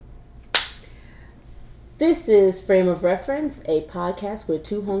This is Frame of Reference, a podcast where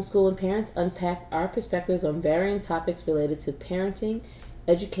two homeschooling parents unpack our perspectives on varying topics related to parenting,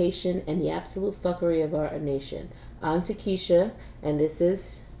 education, and the absolute fuckery of our nation. I'm Takesha, and this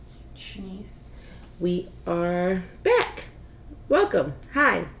is Shanice. We are back. Welcome.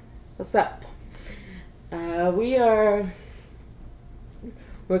 Hi. What's up? We're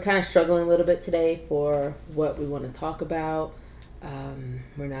kind of struggling a little bit today for what we want to talk about. I'm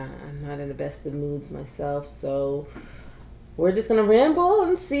not in the best of moods myself, so we're just gonna ramble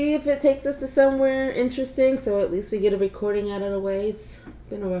and see if it takes us to somewhere interesting, so at least we get a recording out of the way. It's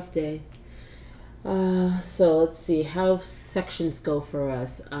been a rough day. So let's see how sections go for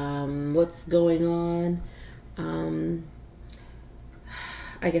us. What's going on?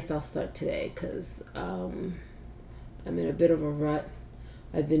 I guess I'll start today because I'm in a bit of a rut.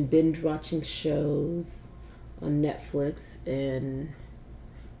 I've been binge watching shows on Netflix, and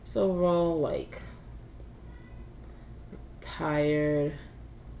so overall, like, tired,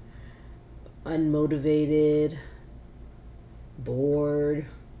 unmotivated, bored.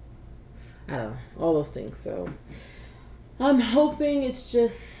 I don't know, all those things. So I'm hoping it's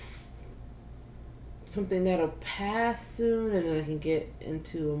just something that'll pass soon, and then I can get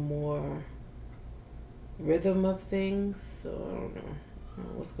into a more rhythm of things. So I don't know.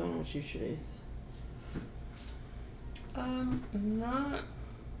 What's going on with you, Shanice? Not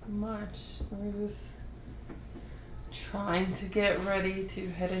much. We're just trying to get ready to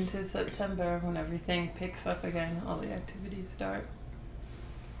head into September when everything picks up again. All the activities start.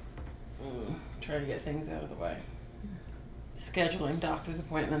 Trying to get things out of the way. Scheduling doctor's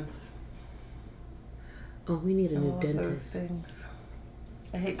appointments. Oh, we need a new dentist. Those things.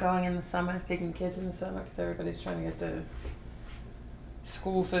 I hate going in the summer, taking kids in the summer because everybody's trying to get the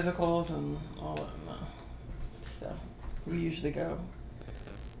school physicals and all that. So we usually go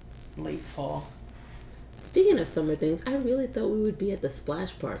late fall. Speaking of summer things, I really thought we would be at the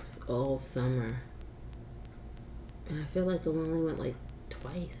splash parks all summer. And I feel like I only went like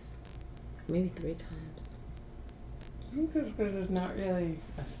twice, maybe 3 times. I think that's because there's not really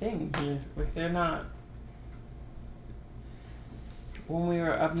a thing here. Like, they're not. When we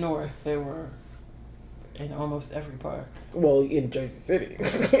were up north, they were in almost every park. Well, in Jersey City.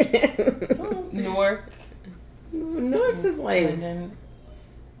 Newark. Newark's is like... London.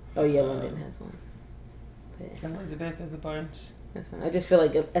 Oh, yeah, London has one. But Elizabeth has a bunch. That's fine. I just feel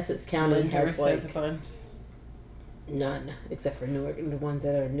like Essex County Lyndhurst has a bunch. None, except for Newark, and the ones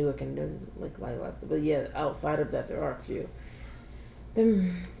that are in Newark and like lots. But yeah, outside of that, there are a few.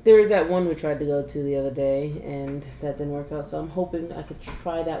 There is that one we tried to go to the other day, and that didn't work out. So I'm hoping I could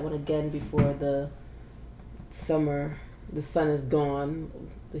try that one again before the summer. The sun is gone,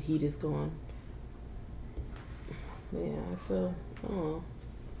 the heat is gone. But yeah, I feel. Oh,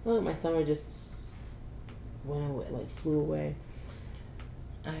 well, my summer just went away, like flew away.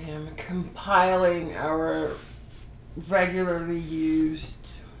 I am compiling our regularly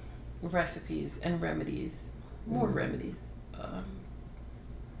used recipes and remedies. More remedies.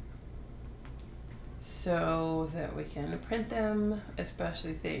 So that we can print them,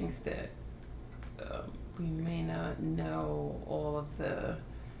 especially things that we may not know all of the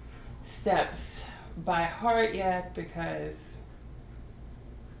steps by heart yet, because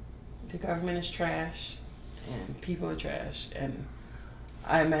the government is trash and people are trash, and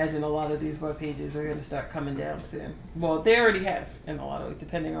I imagine a lot of these web pages are going to start coming down soon. Well, they already have in a lot of ways,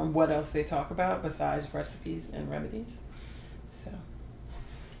 depending on what else they talk about besides recipes and remedies. So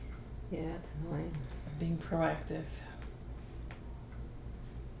Yeah, that's annoying. being proactive.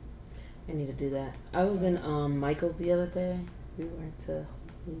 I need to do that. I was in Michael's the other day. We went to Whole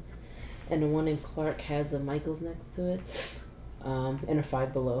Foods, and the one in Clark has a Michael's next to it, and a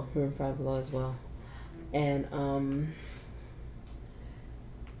Five Below. We're in Five Below as well, and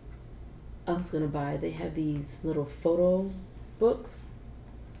I was gonna buy. They have these little photo books,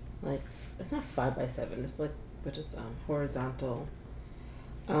 like it's not 5x7. It's like, but it's horizontal.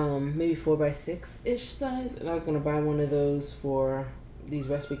 Maybe 4x6 ish size, and I was gonna buy one of those for these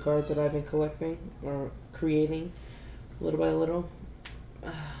recipe cards that I've been collecting or creating little by little.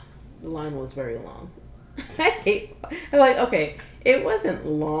 The line was very long. I'm like, okay, it wasn't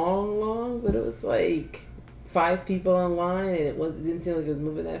long, but it was like 5 people in line, and it didn't seem like it was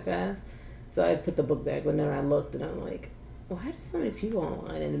moving that fast. So I put the book back, but then I looked, and I'm like, why are there so many people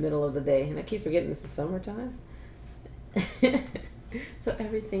online in the middle of the day? And I keep forgetting it's the summertime. So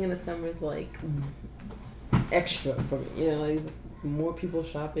everything in the summer is like extra for me, you know, like more people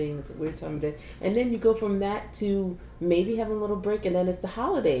shopping. It's a weird time of day, and then you go from that to maybe having a little break, and then it's the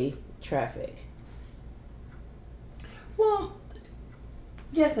holiday traffic. Well,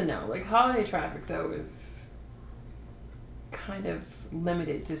 yes and no. Like, holiday traffic, though, is kind of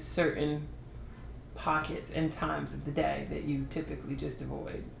limited to certain pockets and times of the day that you typically just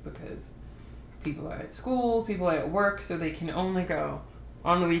avoid because people are at school, people are at work, so they can only go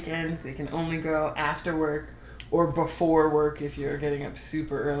on the weekends, they can only go after work or before work if you're getting up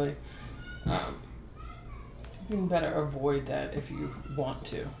super early. You can better avoid that if you want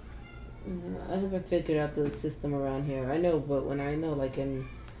to. I never figured out the system around here. I know, but when I know, like in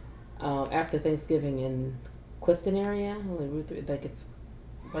after Thanksgiving in Clifton area, like it's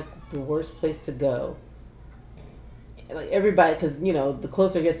like the worst place to go. Like everybody, because the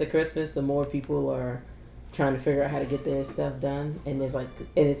closer it gets to Christmas, the more people are trying to figure out how to get their stuff done, and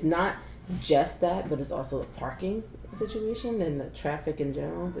it's not just that, but it's also the parking situation and the traffic in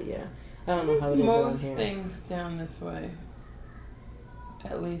general. But yeah, I don't know how it is around here. Most things down this way,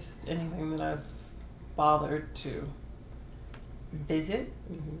 at least anything that I've bothered to visit,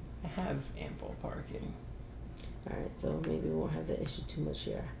 have ample parking. All right, so maybe we won't have that issue too much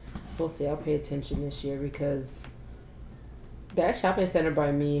here. We'll see. I'll pay attention this year because that shopping center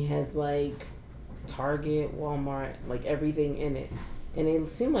by me has like Target, Walmart, like everything in it, and they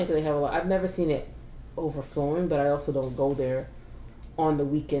seem like they have a lot. I've never seen it overflowing, but I also don't go there on the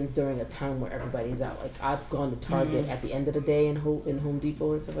weekends during a time where everybody's out. Like I've gone to Target at the end of the day in Home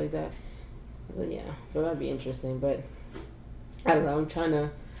Depot and stuff like that. But yeah, so that'd be interesting. But I don't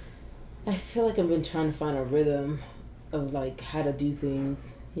know. I feel like I've been trying to find a rhythm of like how to do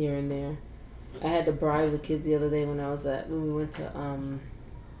things here and there. I had to bribe the kids the other day when we went to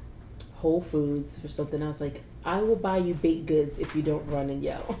Whole Foods for something. I was like, I will buy you baked goods if you don't run and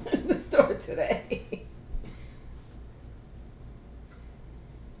yell in the store today.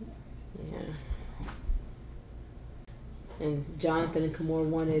 Yeah. And Jonathan and Kamor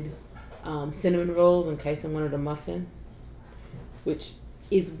wanted cinnamon rolls, and Kyson wanted a muffin, which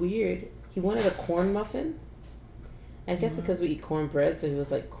is weird. He wanted a corn muffin. I guess because we eat cornbread, so he was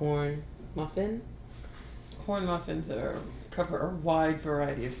like corn muffin. Corn muffins cover a wide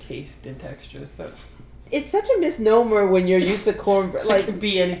variety of taste and textures, though. It's such a misnomer when you're used to cornbread. Like, it could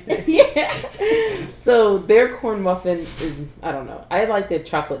be anything. Yeah. So their corn muffin is, I don't know. I like their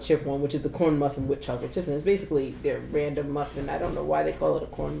chocolate chip one, which is the corn muffin with chocolate chips. And it's basically their random muffin. I don't know why they call it a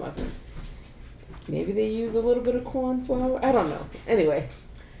corn muffin. Maybe they use a little bit of corn flour. I don't know. Anyway,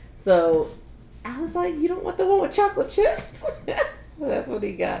 so I was like, you don't want the one with chocolate chips? So that's what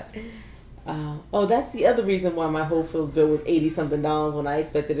he got. That's the other reason why my Whole Foods bill was $80-something when I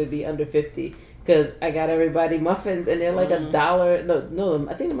expected it to be under $50. Because I got everybody muffins, and they're like $1. No,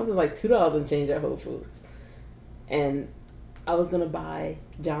 I think the muffins are like $2 and change at Whole Foods. And I was going to buy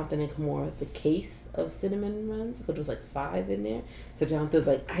Jonathan and Kamor the case of cinnamon runs, but it was like 5 in there. So Jonathan's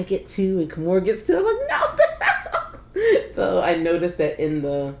like, I get 2 and Kamor gets 2. I was like, no, what the hell? So I noticed that in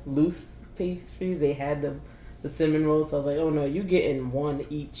the loose pastries, they had the cinnamon rolls. So I was like, oh no, you getting 1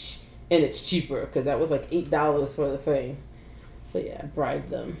 each. And it's cheaper because that was like $8 for the thing. So yeah, I bribed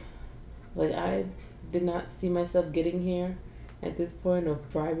them. Like, I did not see myself getting here at this point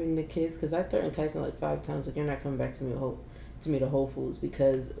of bribing the kids, because I threatened Tyson like 5 times, like, you're not coming back to me to Whole Foods,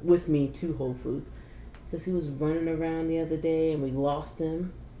 because with me to Whole Foods, because he was running around the other day and we lost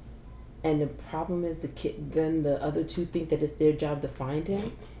him. And the problem is then the other 2 think that it's their job to find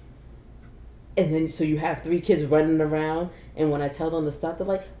him. And then, so you have 3 kids running around, and when I tell them to stop, they're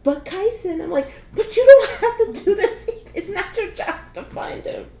like, but Kyson, I'm like, but you don't have to do this. It's not your job to find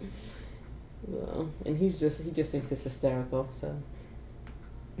him. Well, and he just thinks it's hysterical. So,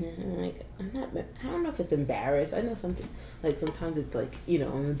 like, I don't know if it's embarrassed. I know something, like, sometimes it's like,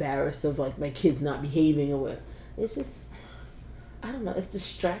 I'm embarrassed of like my kids not behaving or what. It's just, I don't know. It's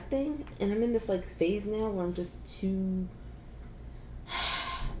distracting, and I'm in this like phase now where I'm just too.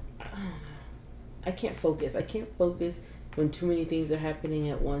 I don't know. I can't focus. I can't focus when too many things are happening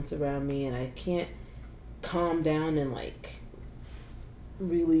at once around me, and I can't calm down and like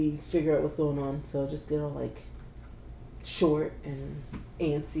really figure out what's going on. So I just get all like short and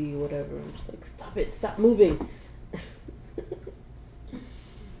antsy, whatever. I'm just like, stop it, stop moving.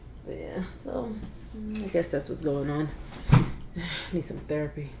 But yeah, so I guess that's what's going on. I need some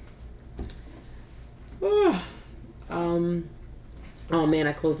therapy. Oh man,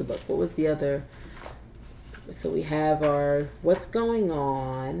 I closed the book. What was the other? So we have our what's going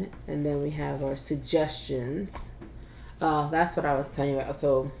on, and then we have our suggestions. That's what I was telling you about.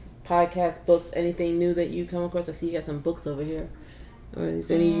 So podcasts, books, anything new that you come across? I see you got some books over here. Or is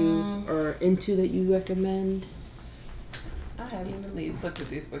any you are into that you recommend? I haven't really looked at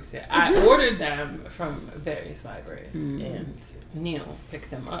these books yet. I ordered them from various libraries, and Neil picked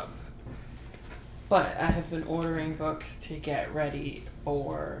them up. But I have been ordering books to get ready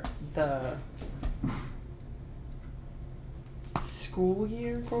for the school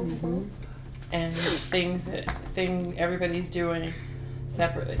year, quote unquote, and thing everybody's doing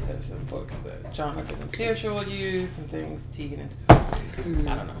separately. So some books that Jonathan and Saoirse will use, some things Tegan and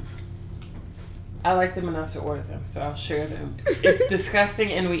I don't know. I like them enough to order them, so I'll share them. It's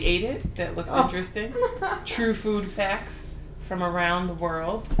disgusting and we ate it. That looks interesting. True food facts from around the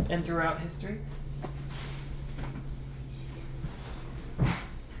world and throughout history.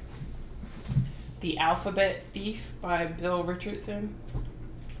 The Alphabet Thief by Bill Richardson.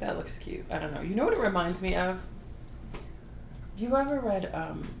 That looks cute. I don't know. You know what it reminds me of? You ever read,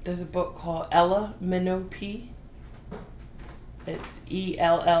 there's a book called Ella Minogue. It's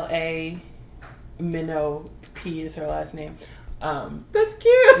ELLA, Minogue, P is her last name. That's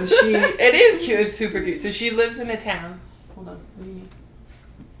cute. It is cute. It's super cute. So she lives in a town. Hold on. What do you mean?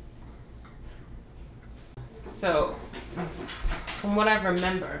 So, from what I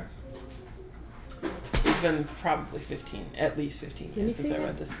remember, it's been probably at least 15 years since I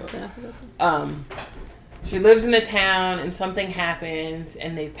read this book. She lives in the town and something happens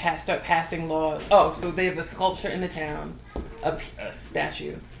and they start passing laws. Oh, so they have a sculpture in the town, a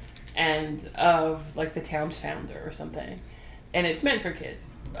statue, and of like the town's founder or something. And it's meant for kids.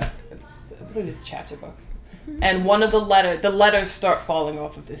 I believe it's a chapter book. And one of the letters start falling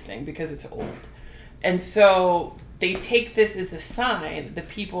off of this thing because it's old. And so they take this as a sign, the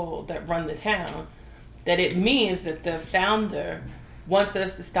people that run the town, that it means that the founder wants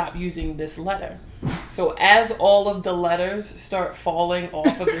us to stop using this letter. So as all of the letters start falling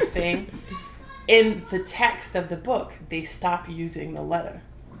off of the thing, in the text of the book, they stop using the letter.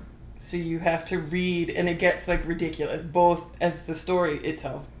 So you have to read, and it gets like ridiculous, both as the story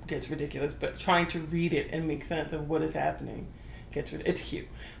itself gets ridiculous, but trying to read it and make sense of what is happening it's cute.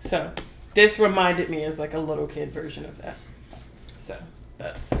 So this reminded me as like a little kid version of that. So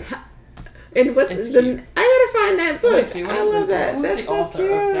that's... And I gotta find that book. I love that. That's so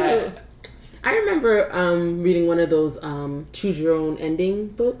cute. I remember reading one of those choose your own ending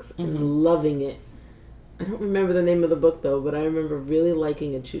books and loving it. I don't remember the name of the book though, but I remember really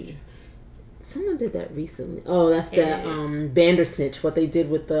liking it. Someone did that recently. Oh, that's the Bandersnitch. What they did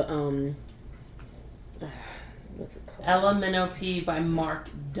with the what's it called? Ella Minogue by Mark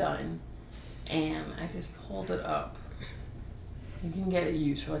Dunn, and I just pulled it up. You can get it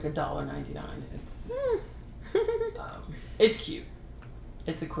used for like $1.99. It's cute.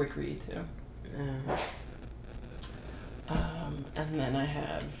 It's a quick read too. And then I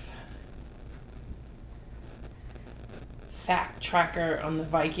have fact tracker on the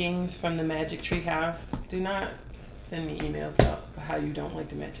Vikings from the Magic Tree House. Do not send me emails about how you don't like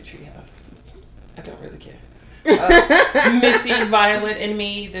the Magic Tree House. I don't really care. Missy, Violet, and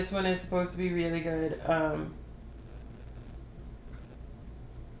Me. This one is supposed to be really good.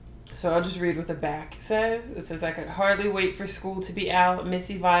 So I'll just read what the back says. It says, I could hardly wait for school to be out.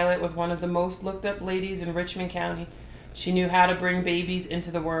 Missy Violet was one of the most looked up ladies in Richmond County. She knew how to bring babies into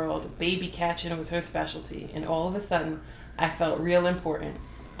the world. Baby catching was her specialty. And all of a sudden, I felt real important.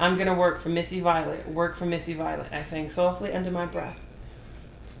 I'm going to work for Missy Violet. Work for Missy Violet. I sang softly under my breath.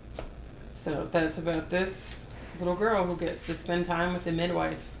 So that's about this little girl who gets to spend time with the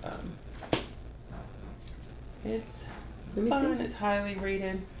midwife. It's fun. It's highly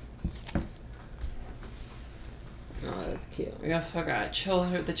rated. Oh, that's cute. We also got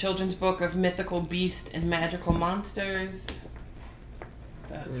the children's book of mythical beasts and magical monsters.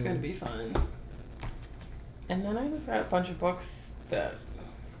 That's going to be fun. And then I just got a bunch of books that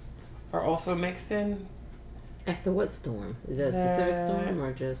are also mixed in. After what storm? Is that a specific storm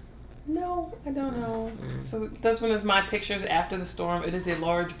or just... No, I don't know. So this one is my pictures after the storm. It is a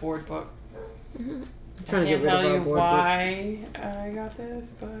large board book. I can't tell you why I got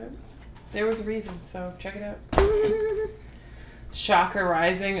this, but there was a reason, so check it out. Shaka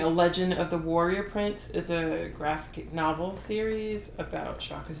Rising, A Legend of the Warrior Prince is a graphic novel series about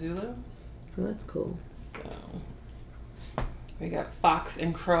Shaka Zulu. Oh, that's cool. So we got Fox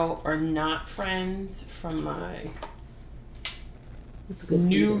and Crow Are Not Friends from my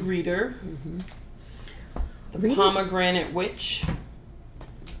new reader. The Pomegranate Witch.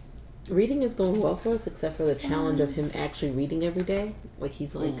 Reading is going well for us, except for the challenge of him actually reading every day. Like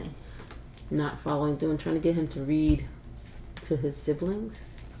he's like not following through and trying to get him to read to his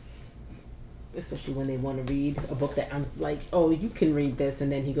siblings, especially when they want to read a book that I'm like, oh, you can read this, and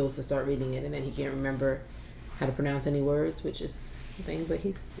then he goes to start reading it, and then he can't remember how to pronounce any words, which is the thing. But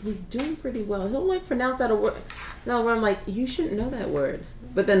he's doing pretty well. He'll like pronounce out a word. No, where I'm like, you shouldn't know that word.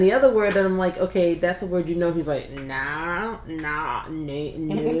 But then the other word, and I'm like, okay, that's a word you know. He's like, no. Now.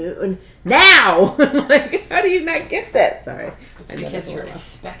 Like, how do you not get that? Sorry. It's because you're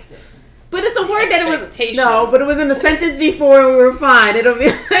expected. But it's a word that it was expectation. but it was in the sentence before and we were fine. It'll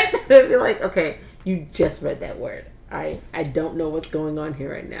be like, okay, you just read that word. I don't know what's going on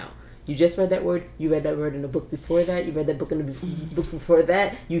here right now. You just read that word. You read that word in a book before that. You read that book in a book before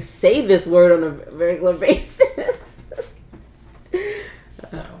that. You say this word on a regular basis.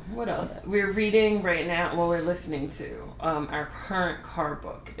 So, what else? We're reading right now, we're listening to. Our current car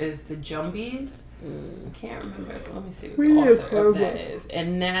book is The Jumbies. I can't remember, but let me see what the author of that is.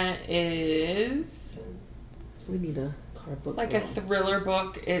 And that is... We need a car book. Like a thriller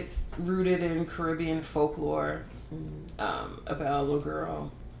book. It's rooted in Caribbean folklore about a little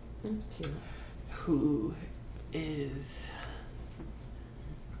girl. That's cute. Who is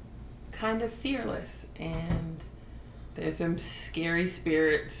kind of fearless, and there's some scary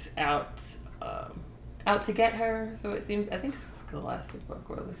spirits out to get her. So it seems, I think it's a Scholastic book,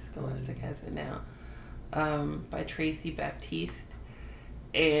 or at least Scholastic has it now, by Tracy Baptiste.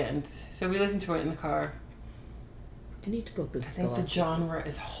 And so we listened to it in the car. I need to go through. I think the genre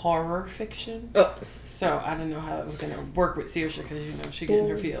is horror fiction. Oh. So I don't know how it was going to work with Saoirse, because she getting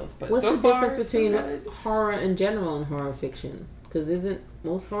her feels. But what's so the far, difference between horror in general and horror fiction? Because isn't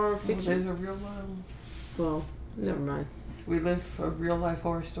most horror fiction? There's a real Well, never mind. We live a real life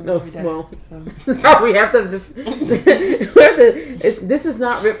horror story No, every day. well, So. no, we have to. This is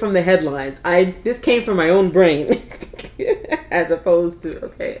not ripped from the headlines. This came from my own brain, as opposed to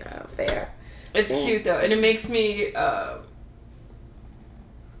fair. It's cute though, and it makes me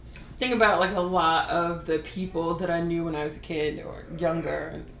think about like a lot of the people that I knew when I was a kid or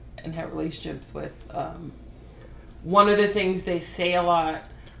younger and had relationships with. One of the things they say a lot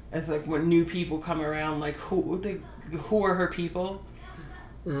is like when new people come around, like who are her people,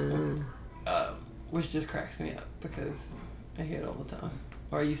 which just cracks me up because I hear it all the time,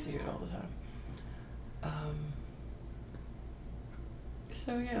 or I used to hear it all the time.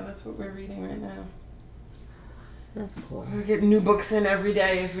 So yeah, that's what we're reading right now. That's cool. We get new books in every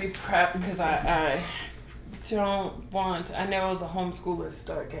day as we prep, because I don't want. I know the homeschoolers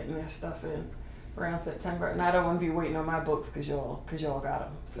start getting their stuff in around September, and I don't want to be waiting on my books because y'all got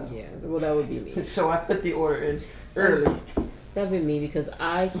them. So yeah, well, that would be me. So I put the order in early. That'd be me because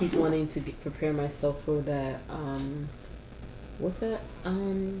I keep wanting to prepare myself for that. What's that?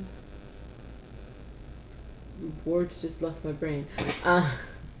 Words just left my brain.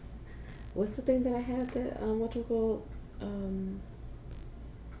 What's the thing that I have that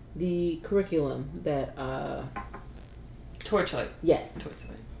the curriculum that Torchlight. Yes.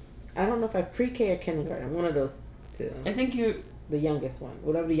 Torchlight. I don't know if I pre-K or kindergarten. One of those two. I think the youngest one,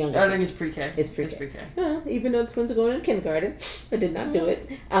 whatever the youngest. I think it's pre-K. It's pre-K. Even though the twins are going to kindergarten, I did not do it.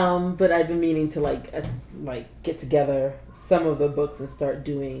 But I've been meaning to get together some of the books and start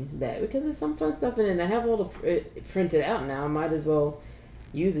doing that because there's some fun stuff in it. And I have all the printed out now. I might as well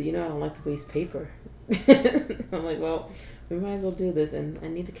use it. I don't like to waste paper. I'm like, well, we might as well do this, and I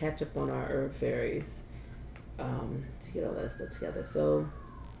need to catch up on our herb fairies to get all that stuff together. So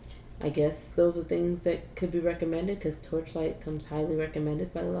I guess those are things that could be recommended because Torchlight comes highly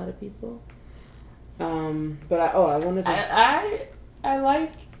recommended by a lot of people. But I wanted to. I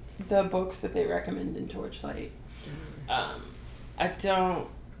like the books that they recommend in Torchlight. I don't.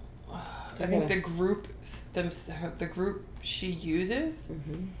 I think the group she uses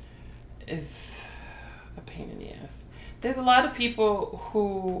is a pain in the ass. There's a lot of people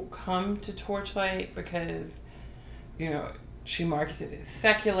who come to Torchlight because, she markets it as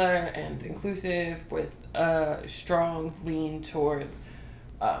secular and inclusive with a strong lean towards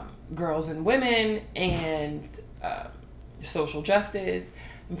girls and women and social justice.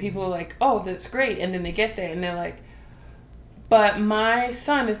 And people are like, oh, that's great. And then they get there and they're like, but my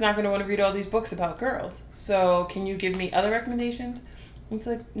son is not going to want to read all these books about girls. So can you give me other recommendations? And it's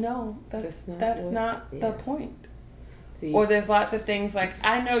like, no, that's not the point. See. Or there's lots of things like,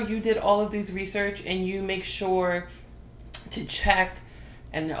 I know you did all of these research and you make sure to check,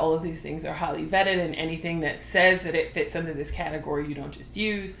 and all of these things are highly vetted, and anything that says that it fits under this category you don't just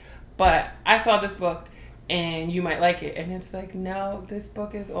use. But I saw this book and you might like it, and it's like, no, this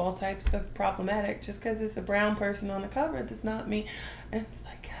book is all types of problematic. Just because it's a brown person on the cover does not mean. And it's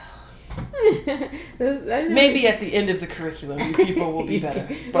like, maybe at the end of the curriculum people will be better.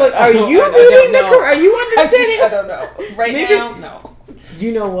 But are you reading are you understanding? I don't know. Right now, no.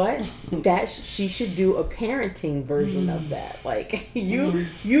 You know what? That she should do a parenting version of that. Like you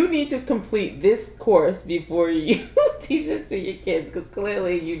need to complete this course before you teach this to your kids, because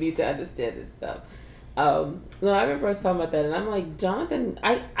clearly you need to understand this stuff. No, I remember us talking about that, and I'm like, Jonathan,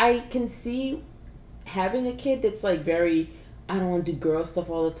 I can see having a kid that's like very, I don't want to do girl stuff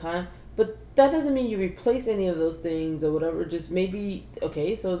all the time, but that doesn't mean you replace any of those things or whatever. Just maybe,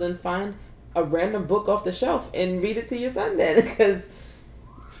 okay, so then find a random book off the shelf and read it to your son then. Because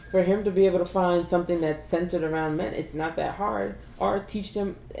for him to be able to find something that's centered around men, it's not that hard. Or teach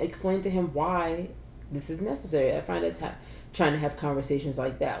them, explain to him why this is necessary. I find us trying to have conversations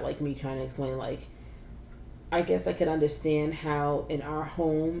like that, like me trying to explain, like, I guess I could understand how in our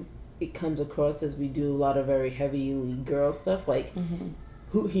home it comes across as we do a lot of very heavily girl stuff, like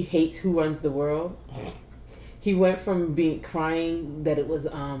who he hates who runs the world. He went from being crying that it was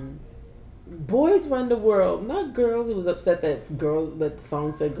boys run the world, not girls. He was upset that that the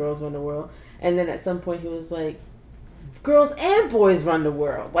song said girls run the world, and then at some point he was like, girls and boys run the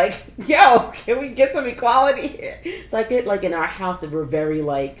world. Like, yo, can we get some equality here? So I get, like, in our house we're very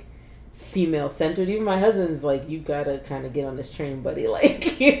like female centered. Even my husband's like, you gotta kind of get on this train, buddy.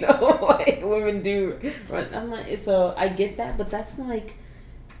 Like, you know, like women do run. I'm like, so I get that, but that's like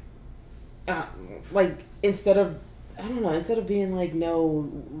instead of, I don't know, instead of being like,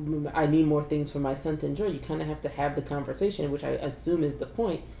 no, I need more things for my son to enjoy, you kind of have to have the conversation, which I assume is the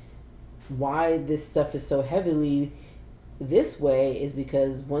point. Why this stuff is so heavily this way is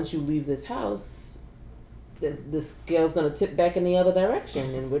because once you leave this house, the scale's going to tip back in the other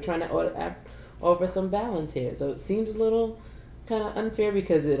direction, and we're trying to offer some balance here. So it seems a little kind of unfair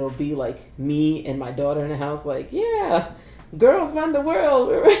because it'll be like me and my daughter in the house, like, yeah, girls run the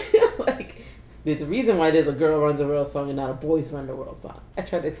world. Like, there's a reason why there's a girl runs the world song and not a boys run the world song. I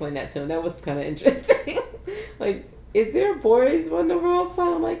tried to explain that to him. That was kind of interesting. Like, is there a boys run the world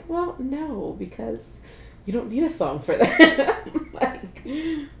song? I'm like, well, no, because you don't need a song for that. Like,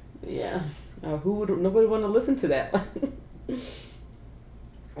 yeah. Nobody want to listen to that.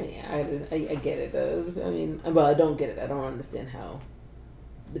 Yeah, I get it. I mean, well, I don't get it. I don't understand how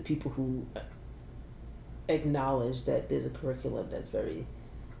the people who acknowledge that there's a curriculum that's very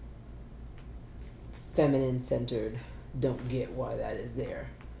feminine centered don't get why that is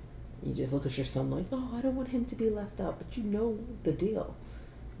there. You just look at your son like, oh, I don't want him to be left out, but you know the deal.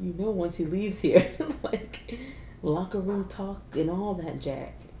 You know once he leaves here, like locker room talk and all that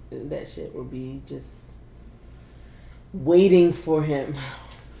jack, that shit will be just waiting for him.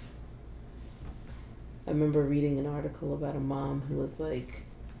 I remember reading an article about a mom who was like,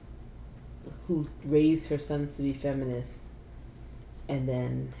 who raised her sons to be feminists and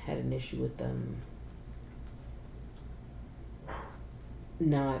then had an issue with them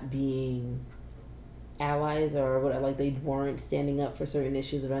not being allies or what, like they weren't standing up for certain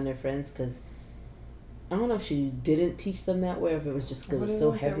issues around their friends, because I don't know if she didn't teach them that way or if it was just it was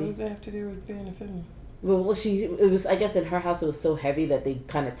so heavy. What does that have to do with being a feminist? Well, it was, I guess in her house it was so heavy that they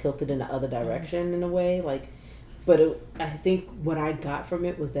kind of tilted in the other direction in a way, like, but I think what I got from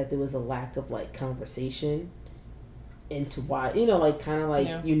it was that there was a lack of like conversation into why, you know, like kind of like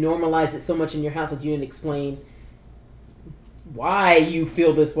you normalized it so much in your house that you didn't explain why you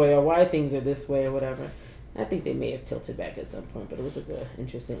feel this way or why things are this way or whatever. I think they may have tilted back at some point, but it was a good,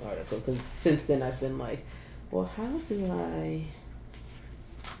 interesting article, because since then I've been like, well, how do I,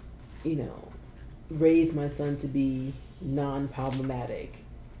 you know, raise my son to be non-problematic?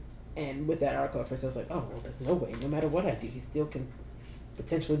 And with that article, at first I was like, oh, well, there's no way. No matter what I do, he still can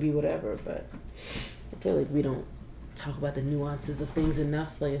potentially be whatever. But I feel like we don't talk about the nuances of things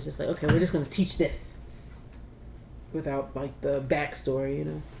enough. Like, it's just like, okay, we're just going to teach this without, like, the backstory, you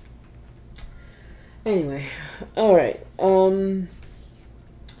know? Anyway, all right.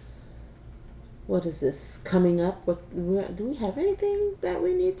 What is this coming up? Do we have anything that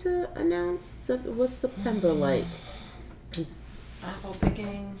we need to announce? What's September like? Apple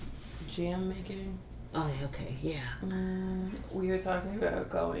picking, jam making. Oh, okay, yeah. We were talking about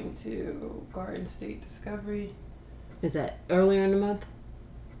going to Garden State Discovery. Is that earlier in the month?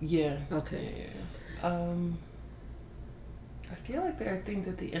 Yeah. Okay. Yeah. I feel like there are things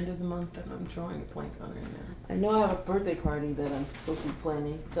at the end of the month that I'm drawing a blank on right now. I know I have a birthday party that I'm supposed to be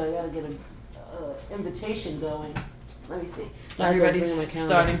planning, so I gotta get an invitation going. Let me see. Everybody's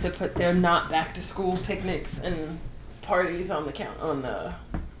starting to put their not back to school picnics and parties on the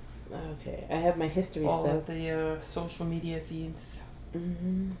Okay, I have my history all stuff. Of the social media feeds.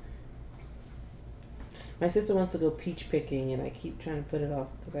 Mm-hmm. My sister wants to go peach picking, and I keep trying to put it off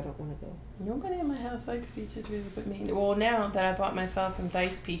because I don't want to go. Nobody in my house likes peaches really but me. Well, now that I bought myself some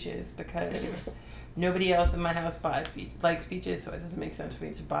diced peaches because nobody else in my house likes peaches, so it doesn't make sense for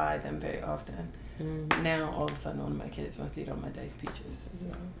me to buy them very often. Mm. Now, all of a sudden, one of my kids wants to eat all my diced peaches. So.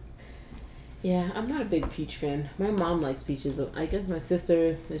 Yeah, I'm not a big peach fan. My mom likes peaches, but I guess my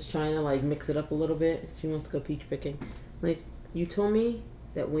sister is trying to like mix it up a little bit. She wants to go peach picking. Like, you told me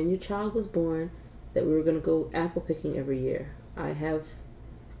that when your child was born that we were going to go apple picking every year. I have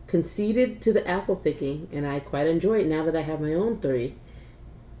conceded to the apple picking, and I quite enjoy it now that I have my own 3.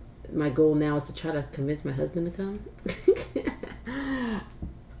 My goal now is to try to convince my husband to come.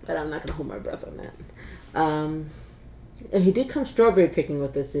 But I'm not going to hold my breath on that. And he did come strawberry picking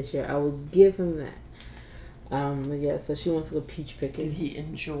with us this year. I will give him that. But yeah, so she wants to go peach picking. Did he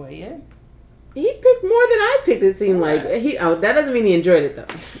enjoy it? He picked more than I picked, it seemed like. That doesn't mean he enjoyed it, though.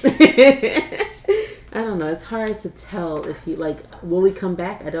 I don't know. It's hard to tell if he, like, will he come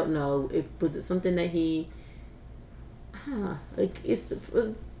back? I don't know. Was it something that he...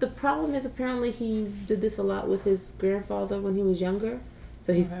 the problem is apparently he did this a lot with his grandfather when he was younger.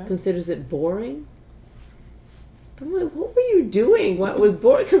 So he considers it boring. But I'm like, what were you doing? What was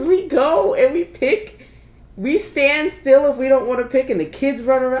boring? Because we go and we pick... We stand still if we don't want to pick, and the kids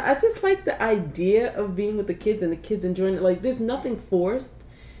run around. I just like the idea of being with the kids and the kids enjoying it. Like, there's nothing forced.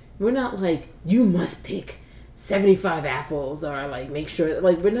 We're not like, you must pick 75 apples or like make sure.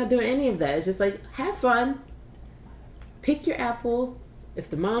 Like, we're not doing any of that. It's just like, have fun. Pick your apples.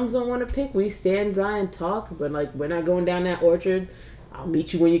 If the moms don't want to pick, we stand by and talk. But like, we're not going down that orchard. I'll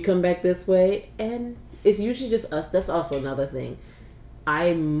meet you when you come back this way. And it's usually just us. That's also another thing.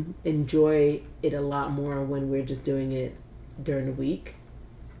 I enjoy it a lot more when we're just doing it during the week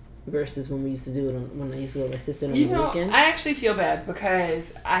versus when we used to do it when I used to go with my sister on the weekend. I actually feel bad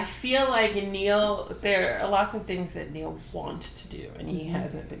because I feel like Neil, there are lots of things that Neil wants to do and he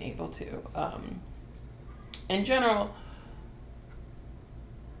hasn't been able to. In general,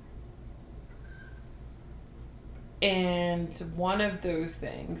 and one of those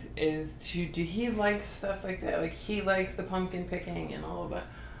things is do he like stuff like that? Like, he likes the pumpkin picking and all of that.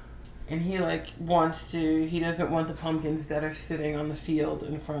 And he he doesn't want the pumpkins that are sitting on the field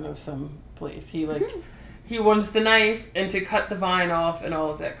in front of some place. He wants the knife and to cut the vine off and all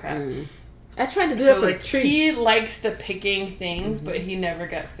of that crap. I tried to do that for the tree. He likes the picking things, but he never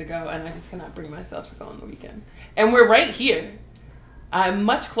gets to go, and I just cannot bring myself to go on the weekend. And we're right here. I'm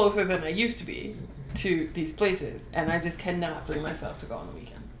much closer than I used to be to these places, and I just cannot bring myself to go on the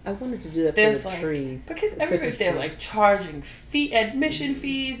weekend. I wanted to do that for the trees. Because everybody, they're like charging admission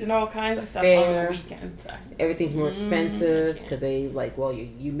fees and all kinds of stuff on the weekends. Everything's more expensive because they like, well,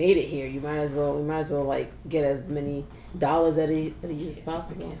 you made it here. We might as well like get as many dollars out of you as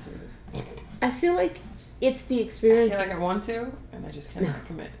possible. I feel like it's the experience. I feel like I want to, and I just cannot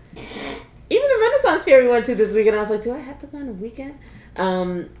commit. Even the Renaissance Fair we went to this weekend, I was like, do I have to go on a weekend?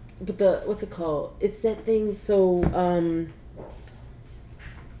 But what's it called? It's that thing. So,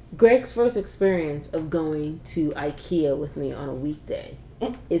 Greg's first experience of going to IKEA with me on a weekday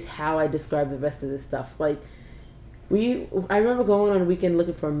is how I describe the rest of this stuff. Like, I remember going on a weekend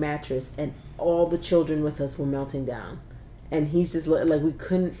looking for a mattress, and all the children with us were melting down, and he's just like, we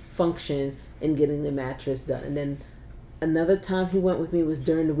couldn't function in getting the mattress done. And then another time he went with me was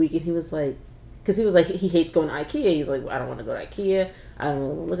during the week, and he was like, because he was like, he hates going to IKEA. He's like, well, I don't want to go to IKEA. I don't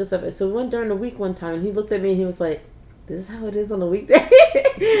want to look at stuff. So we went during the week one time, and he looked at me and he was like, this is how it is on a weekday.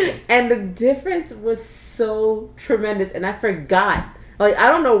 And the difference was so tremendous. And I forgot. Like, I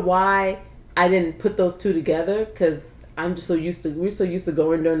don't know why I didn't put those two together, because we're so used to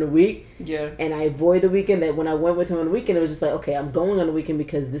going during the week. Yeah. And I avoid the weekend, that when I went with him on the weekend, it was just like, okay, I'm going on the weekend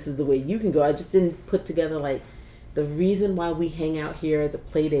because this is the way you can go. I just didn't put together, like, the reason why we hang out here as a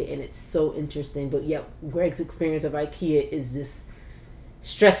play date, and it's so interesting. But yeah, Greg's experience of IKEA is this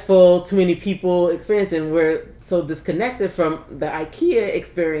stressful, too many people experience, and we're so disconnected from the IKEA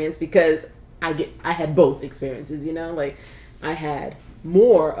experience because I had both experiences, like I had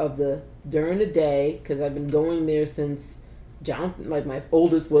more of the during the day because I've been going there since my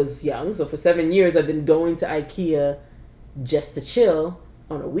oldest was young, so for 7 years I've been going to IKEA just to chill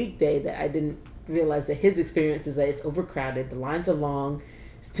on a weekday. That I didn't realize that his experience is that it's overcrowded, the lines are long,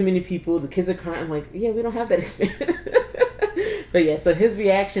 there's too many people, the kids are crying. I'm like, yeah, we don't have that experience. But yeah, so his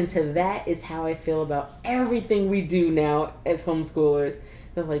reaction to that is how I feel about everything we do now as homeschoolers.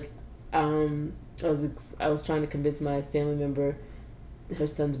 They're like, I was trying to convince my family member, her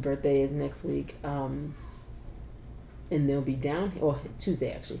son's birthday is next week, and they'll be down, or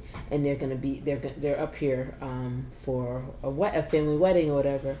Tuesday actually, and they're up here for a family wedding or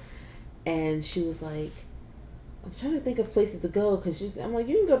whatever. And she was like, I'm trying to think of places to go, because I'm like,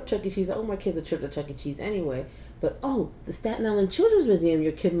 you can go to Chuck E. Cheese. My kids a trip to Chuck E. Cheese anyway. But, the Staten Island Children's Museum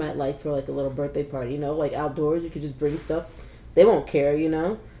your kid might like for, like, a little birthday party, like, outdoors. You could just bring stuff. They won't care,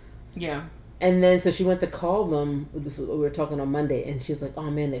 Yeah. And then, so she went to call them. We were talking on Monday, and she was like,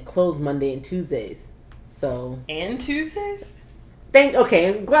 oh, man, they're closed Monday and Tuesdays. So. And Tuesdays? Okay,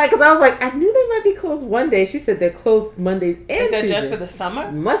 I'm glad, because I was like, I knew they might be closed one day. She said they're closed Mondays and Is that Tuesdays. just for the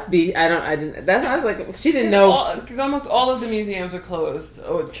summer? Must be. I didn't. That's I was like, she didn't know. Because almost all of the museums are closed,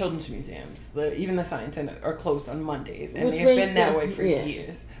 or children's museums, even the science center, are closed on Mondays, and they've been that way for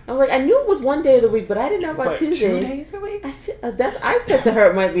years. I was like, I knew it was one day of the week, but I didn't know about Tuesday. 2 days a week? I said to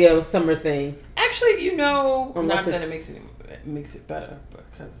her it might be a summer thing. Actually, not Unless that it makes it better,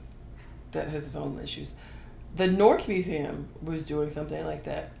 because that has its own issues. The Newark Museum was doing something like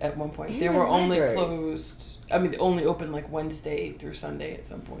that at one point. They were only closed. I mean, they only opened like Wednesday through Sunday at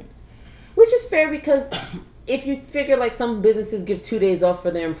some point. Which is fair, because if you figure like some businesses give 2 days off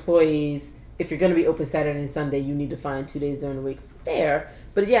for their employees, if you're going to be open Saturday and Sunday, you need to find 2 days during the week. Fair.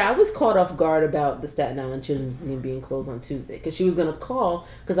 But yeah, I was caught off guard about the Staten Island Children's Museum being closed on Tuesday, because she was going to call,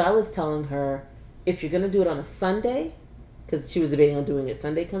 because I was telling her, if you're going to do it on a Sunday, because she was debating on doing it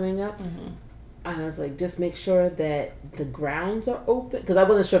Sunday coming up, and I was like, just make sure that the grounds are open, because I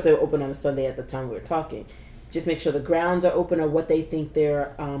wasn't sure if they were open on a Sunday at the time we were talking. Just make sure the grounds are open, or what they think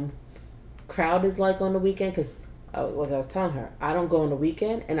their crowd is like on the weekend, because like I was telling her, I don't go on the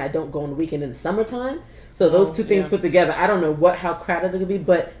weekend, and I don't go on the weekend in the summertime. So those two things put together, I don't know how crowded it could be,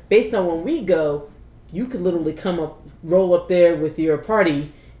 but based on when we go, you could literally roll up there with your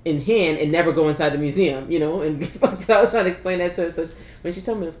party in hand and never go inside the museum, and so I was trying to explain that to her. So when she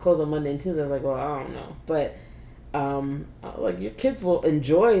told me it's closed on Monday and Tuesday, I was like, well, I don't know, but like, your kids will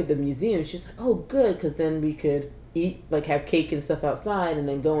enjoy the museum. She's like, oh, good, because then we could eat, like have cake and stuff outside, and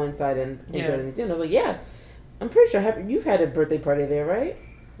then go inside and enjoy the museum. I was like, yeah, I'm pretty sure you've had a birthday party there, right?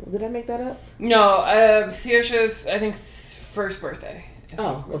 Did I make that up? No, Saoirse's, I think, first birthday.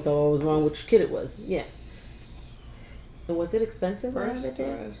 So what was wrong? Which kid it was? Yeah. And was it expensive?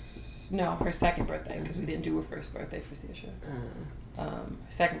 No, her second birthday, because we didn't do her first birthday for Saoirse.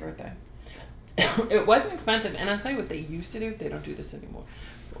 Second birthday. It wasn't expensive, and I'll tell you what they used to do. They don't do this anymore.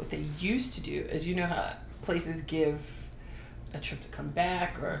 But what they used to do is, how places give a trip to come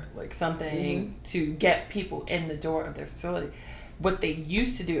back, or like something to get people in the door of their facility. What they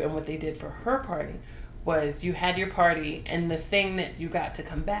used to do, and what they did for her party, was you had your party, and the thing that you got to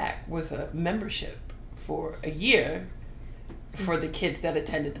come back was a membership for a year for the kids that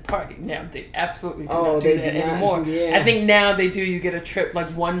attended the party. Now, they absolutely do not do that anymore. Yeah. I think now they do. You get a trip, like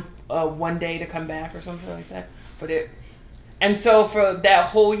one day to come back or something like that. And so for that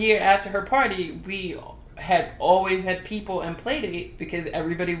whole year after her party, we had always had people and play dates, because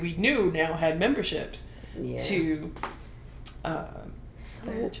everybody we knew now had memberships to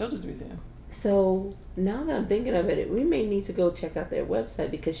the Children's Museum. So now that I'm thinking of it, we may need to go check out their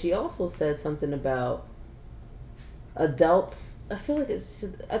website, because she also said something about adults. I feel like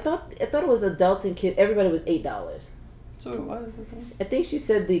I thought it was adults and kids. Everybody was $8. So it was. I think she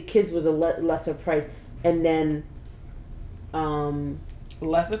said the kids was a lesser price, and then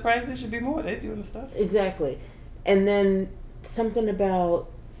lesser price. It should be more. They're doing the stuff exactly, and then something about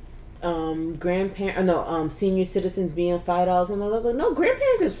senior citizens being $5, and I was like, no,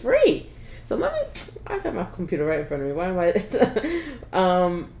 grandparents is free. So I got my computer right in front of me. Why am I?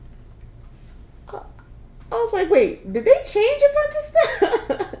 I was like, wait, did they change a bunch of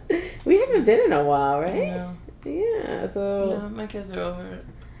stuff? We haven't been in a while, right? No. Yeah, so... No, my kids are over it.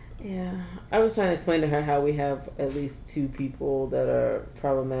 Yeah. I was trying to explain to her how we have at least 2 people that are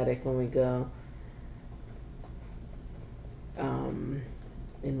problematic when we go.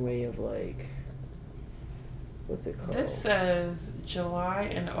 In way of like... What's it called? This says July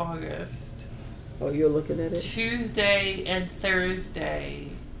and August. Oh, you're looking at it? Tuesday and Thursday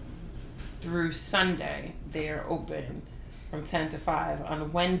through Sunday, they are open from 10 to 5.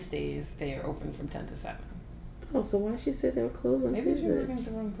 On Wednesdays, they are open from 10 to 7. Oh, so why she said they were closed on Tuesday? Maybe you're looking at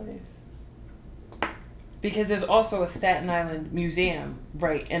the wrong place. Because there's also a Staten Island museum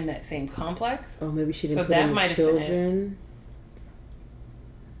right in that same complex. Oh, maybe she didn't put in the children.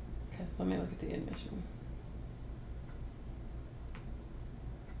 Okay, so let me look at the admission.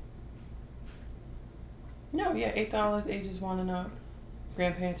 No, yeah, $8, ages 1 and up.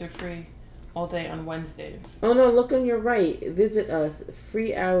 Grandparents are free all day on Wednesdays. Oh no, look on your right. Visit us.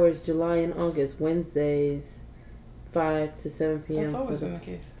 Free hours July and August. Wednesdays 5 to 7 p.m. That's always been the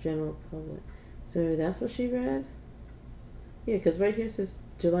case. General public. So maybe that's what she read? Yeah, because right here it says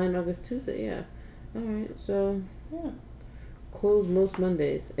July and August Tuesday. Yeah. Alright, so... Yeah. Closed most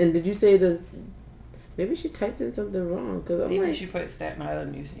Mondays. And did you say the... Maybe she typed in something wrong. Cause maybe she put Staten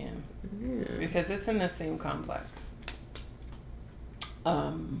Island Museum. Yeah. Because it's in the same complex.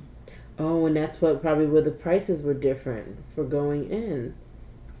 Oh, and that's probably where the prices were different for going in.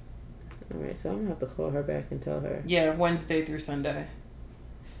 Alright, so I'm going to have to call her back and tell her. Yeah, Wednesday through Sunday.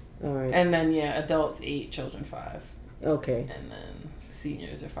 Alright. And then, adults 8, children 5. Okay. And then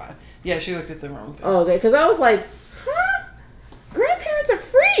seniors are 5. Yeah, she looked at the wrong thing. Oh, okay. Because I was like, huh? Grandparents are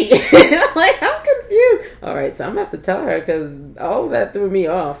free. Like, I'm confused. All right, so I'm going to have to tell her because all of that threw me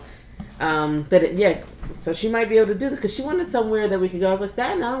off. Yeah, so she might be able to do this because she wanted somewhere that we could go. I was like,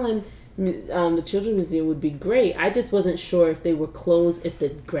 Staten Island, the Children's Museum would be great. I just wasn't sure if they were closed, if the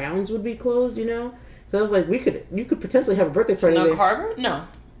grounds would be closed, you know? So I was like, you could potentially have a birthday party Snug there. Harbor? No.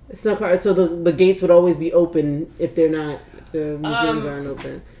 Snug Harbor. So the gates would always be open if they're not, if the museums aren't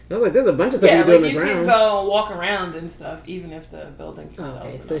open. I was like, there's a bunch of stuff you do on the grounds. Yeah, you can go walk around and stuff, even if the buildings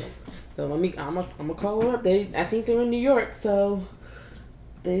themselves okay, are so I'm gonna call her up. I think they're in New York, so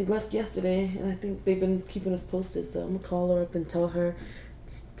they left yesterday, and I think they've been keeping us posted. So I'm gonna call her up and tell her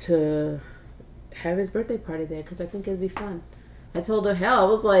to have his birthday party there because I think it'd be fun. I told her, hell, I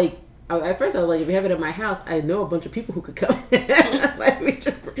was like, at first I was like, if we have it at my house, I know a bunch of people who could come. Like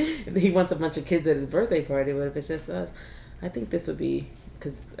he wants a bunch of kids at his birthday party, but if it's just us, I think this would be.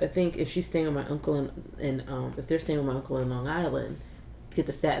 Because I think if she's staying with my uncle and if they're staying with my uncle in Long Island, to get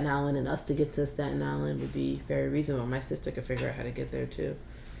to Staten Island and us to get to Staten Island would be very reasonable. My sister could figure out how to get there too.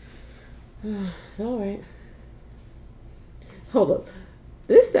 All right. Hold up.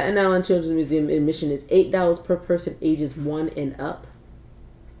 This Staten Island Children's Museum admission is $8 per person, ages 1 and up.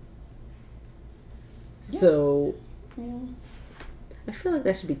 Yeah. So, yeah. I feel like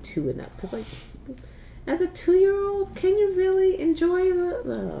that should be 2 and up. Because, like, as a 2-year-old, can you really enjoy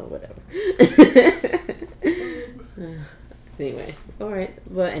whatever. Anyway, all right.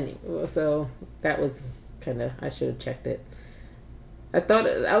 But anyway, so that was kind of, I should have checked it.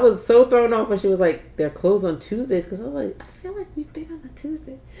 I was so thrown off when she was like, they're closed on Tuesdays, because I was like, I feel like we've been on a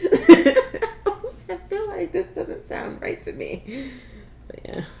Tuesday. I feel like this doesn't sound right to me. But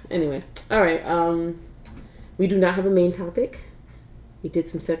yeah. Anyway, all right. We do not have a main topic. We did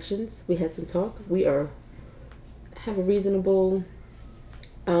some sections. We had some talk. We have a reasonable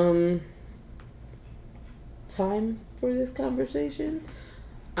time for this conversation.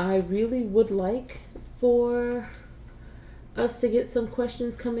 I really would like for us to get some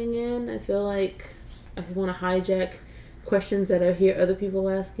questions coming in. I feel like I want to hijack questions that I hear other people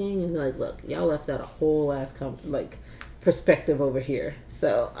asking and be like, look, y'all left out a whole ass perspective over here.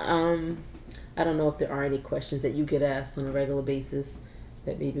 So I don't know if there are any questions that you get asked on a regular basis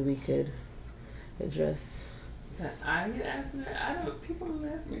that maybe we could address. That I get asked? People don't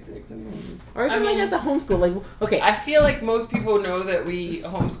ask me things anymore. Or even like as a homeschool, like, okay. I feel like most people know that we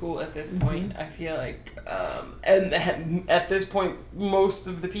homeschool at this point. Mm-hmm. I feel like, and at this point, most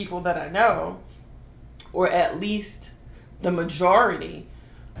of the people that I know, or at least the majority,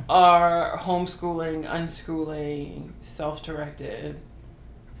 are homeschooling, unschooling, self-directed,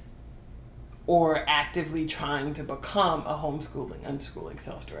 or actively trying to become a homeschooling, unschooling,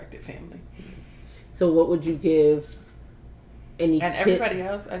 self-directed family. So what would you give any and tip? Everybody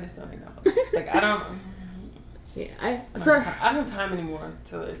else, I just don't acknowledge. Like, I don't... Yeah, I don't have time anymore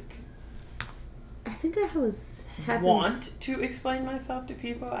to, like... I think I was happy... want to explain myself to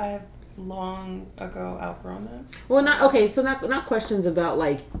people. I have long ago outgrown that. Well, not questions about,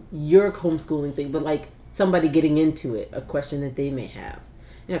 like, your homeschooling thing, but, like, somebody getting into it, a question that they may have.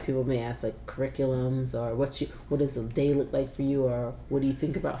 You know, people may ask like curriculums or what does a day look like for you, or what do you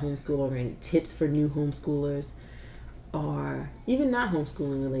think about homeschooling, or any tips for new homeschoolers, or even not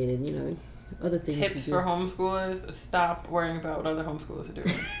homeschooling related, you know, other things. Tips for homeschoolers: stop worrying about what other homeschoolers are doing.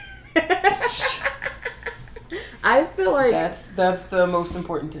 I feel like that's the most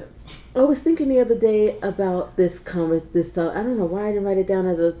important tip. I was thinking the other day about this I don't know why I didn't write it down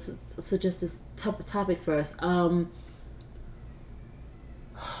as just this topic for us.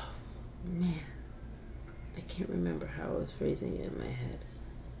 Man, I can't remember how I was phrasing it in my head.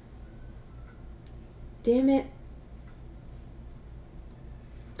 Damn it.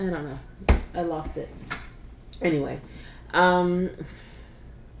 I don't know. I lost it. Anyway. But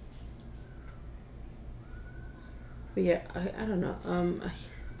yeah, I don't know. I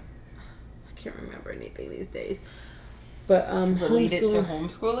can't remember anything these days. But related to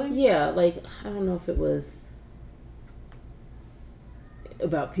homeschooling? Yeah, like I don't know if it was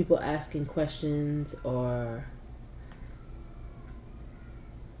about people asking questions or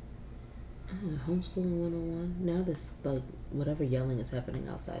homeschooling 101. Now this, like, whatever yelling is happening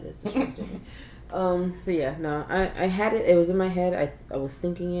outside is distracting me. But yeah, no, I had it was in my head. I was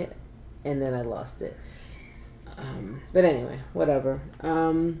thinking it and then I lost it. But anyway, whatever.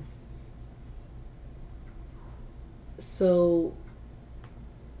 So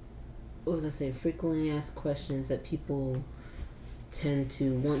what was I saying? Frequently asked questions that people tend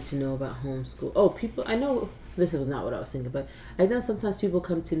to want to know about homeschool. Oh, people, I know this was not what I was thinking, but I know sometimes people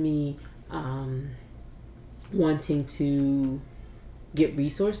come to me wanting to get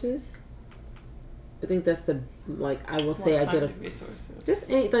resources. I think that's the, like, I will say I get a resources. Just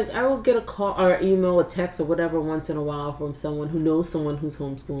any, like, I will get a call or email, a text or whatever once in a while from someone who knows someone who's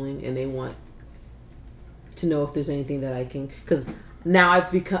homeschooling, and they want to know if there's anything that I can, because now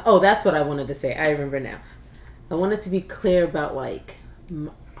I've become, oh, that's what I wanted to say. I remember now. I wanted to be clear about, like,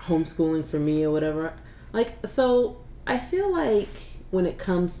 homeschooling for me or whatever. Like, so I feel like when it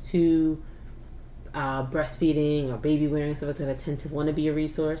comes to breastfeeding or baby wearing, stuff like that, I tend to want to be a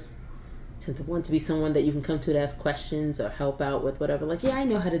resource. Tend to want to be someone that you can come to ask questions or help out with whatever. Like, yeah, I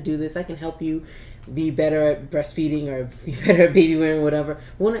know how to do this. I can help you be better at breastfeeding or be better at baby wearing, whatever.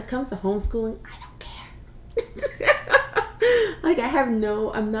 But when it comes to homeschooling, I don't care. Like, I'm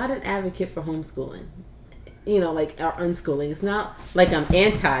not an advocate for homeschooling. You know, like, or unschooling. It's not like I'm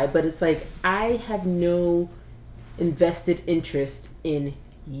anti, but it's like I have no invested interest in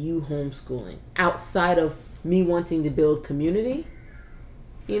you homeschooling outside of me wanting to build community.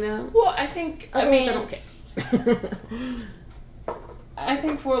 You know? Well, I think, I don't care. I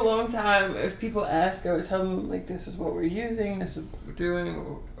think for a long time, if people ask, I would tell them, like, this is what we're using, this is what we're doing,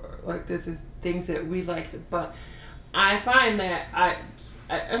 or like, this is things that we like. But I find that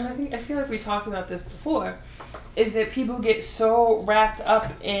and I feel like we talked about this before, is that people get so wrapped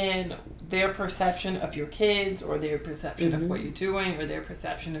up in their perception of your kids, or their perception of what you're doing, or their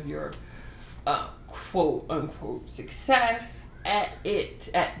perception of your quote unquote success at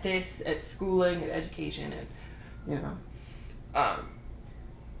schooling, at education, and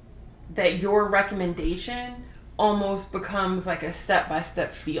that your recommendation almost becomes like a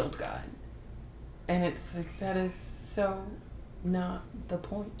step-by-step field guide, and it's like, that is so not the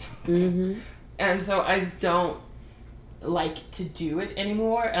point. And so I just don't like to do it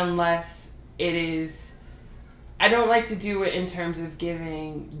anymore unless it is. I don't like to do it in terms of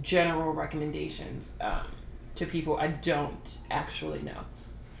giving general recommendations to people I don't actually know.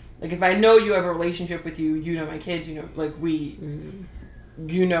 Like, if I know you have a relationship with you, you know my kids, you know, like,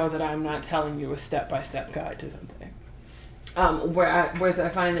 you know that I'm not telling you a step-by-step guide to something. Whereas I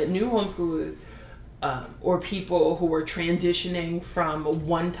find that new homeschoolers, or people who are transitioning from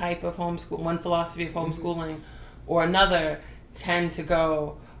one type of homeschool, one philosophy of homeschooling or another, tend to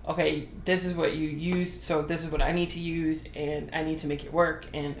go, okay, this is what you use, so this is what I need to use, and I need to make it work.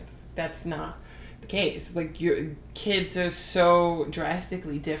 And that's not the case. Like, your kids are so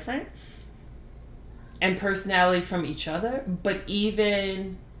drastically different and personality from each other, but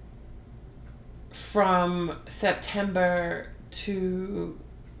even from September to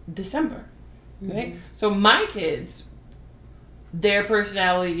December, right? So my kids, their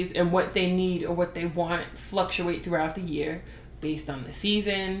personalities and what they need or what they want fluctuate throughout the year based on the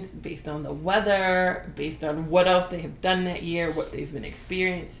seasons, based on the weather, based on what else they have done that year, what they've been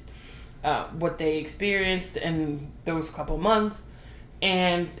experienced, what they experienced in those couple months.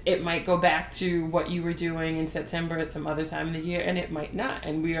 And it might go back to what you were doing in September at some other time in the year, and it might not.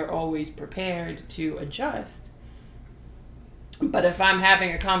 And we are always prepared to adjust. But if I'm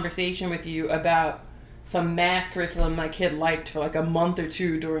having a conversation with you about some math curriculum my kid liked for like a month or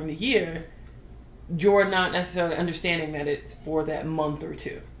two during the year, you're not necessarily understanding that it's for that month or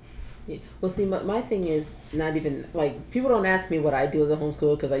two. Yeah. Well, see, my thing is not even, like, people don't ask me what I do as a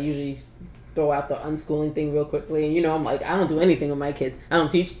homeschooler, because I usually throw out the unschooling thing real quickly. And, I'm like, I don't do anything with my kids. I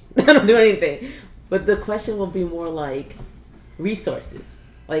don't teach. I don't do anything. But the question will be more like resources.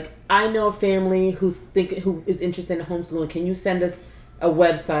 Like, I know a family who is interested in homeschooling. Can you send us a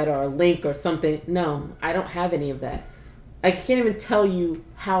website or a link or something? No, I don't have any of that. I can't even tell you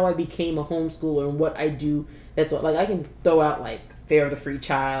how I became a homeschooler and what I do. That's what, like, I can throw out, like, Fair of the Free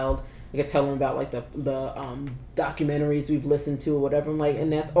Child. I can tell them about, like, the documentaries we've listened to or whatever. I'm like,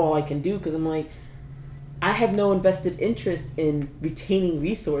 and that's all I can do, because I'm like, I have no invested interest in retaining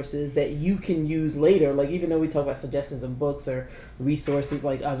resources that you can use later. Like, even though we talk about suggestions of books or resources,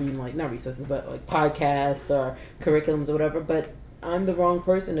 like, I mean, like, not resources, but like podcasts or curriculums or whatever. But I'm the wrong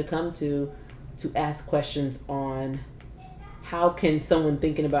person to come to ask questions on how can someone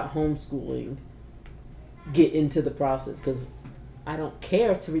thinking about homeschooling get into the process, because I don't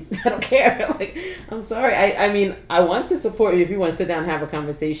care I don't care. Like, I'm sorry. I mean, I want to support you if you want to sit down and have a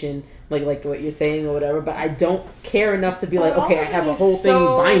conversation, like what you're saying or whatever, but I don't care enough to be like, okay, I have a whole thing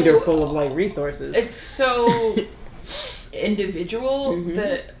binder full of, like, resources. It's so individual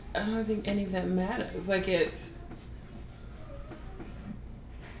that I don't think any of that matters. Like, it's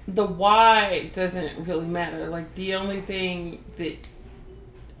the why doesn't really matter. Like, the only thing that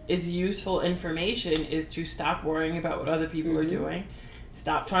is useful information is to stop worrying about what other people are doing,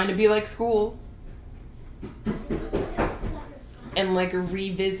 stop trying to be like school, and, like,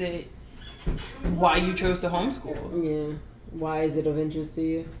 revisit why you chose to homeschool. Yeah. Why is it of interest to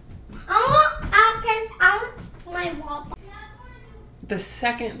you? I want my wall. The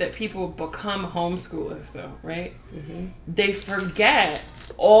second that people become homeschoolers, though, right? Mm-hmm. They forget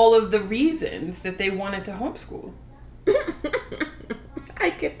all of the reasons that they wanted to homeschool. I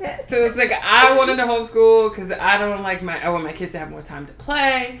get that. So it's like, I wanted to homeschool because I want my kids to have more time to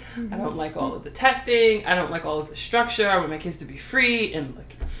play. I don't like all of the testing. I don't like all of the structure. I want my kids to be free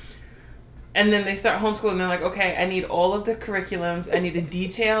and then they start homeschooling and they're like, okay, I need all of the curriculums. I need a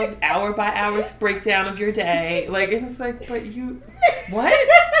detailed hour by hour breakdown of your day. And it's like, but you, what?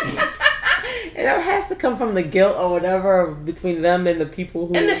 It has to come from the guilt or whatever between them and the people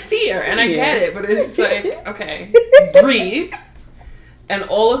who... And the fear. And I get it, but it's like, okay, breathe. And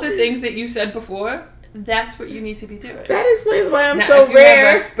all of the things that you said before, that's what you need to be doing. That explains why I'm now, so if you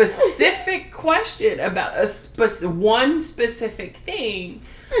rare. have a specific question about one specific thing,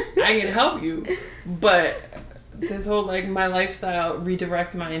 I can help you. But this whole my lifestyle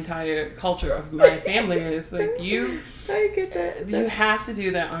redirects my entire culture of my family. It's like I get that. You have to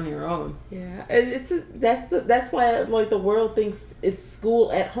do that on your own. Yeah, that's why the world thinks it's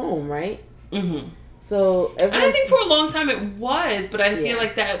school at home, right? Mm-hmm. So and I think for a long time it was, but I feel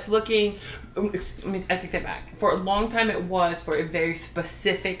like that's looking. I take that back. For a long time it was for a very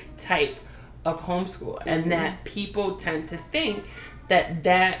specific type of homeschool, and that people tend to think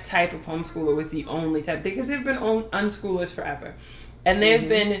that type of homeschooler was the only type, because there have been unschoolers forever, and there have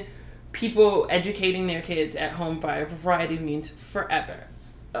been people educating their kids at home by a variety of means forever.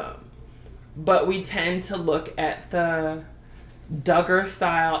 But we tend to look at the Duggar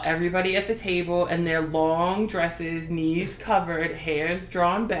style, everybody at the table and their long dresses, knees covered, hairs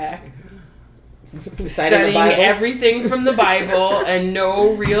drawn back, studying everything from the Bible and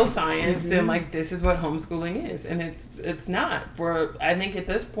no real science, and this is what homeschooling is, and it's not for, I think at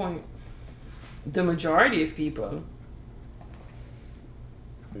this point, the majority of people.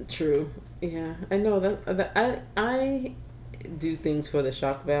 True. Yeah, I know that I do things for the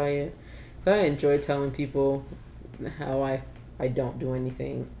shock value. So I enjoy telling people how I don't do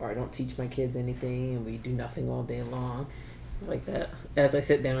anything, or I don't teach my kids anything, and we do nothing all day long, like that. As I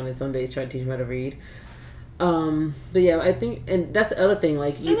sit down and some days try to teach them how to read. But yeah, I think, and that's the other thing.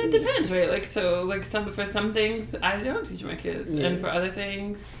 And it depends, right? For some things I don't teach my kids, and for other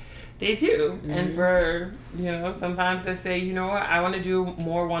things they do. And for sometimes they say, you know what, I want to do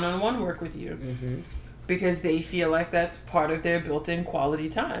more one-on-one work with you, because they feel like that's part of their built-in quality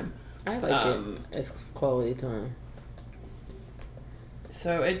time. I like it as quality time.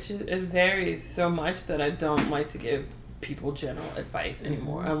 So it varies so much that I don't like to give people general advice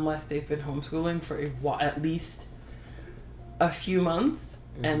anymore, unless they've been homeschooling for at least a few months,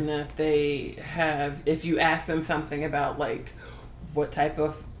 and that they have, if you ask them something about what type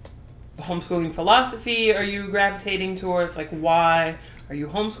of homeschooling philosophy are you gravitating towards, why are you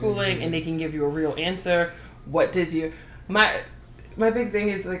homeschooling, and they can give you a real answer. What does my big thing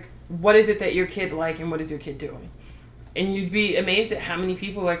is what is it that your kid and what is your kid doing? And you'd be amazed at how many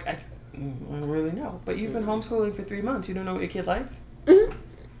people I don't really know. But you've been homeschooling for 3 months. You don't know what your kid likes?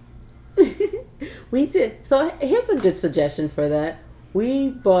 We did. So here's a good suggestion for that. We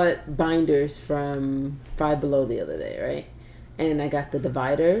bought binders from Five Below the other day, right? And I got the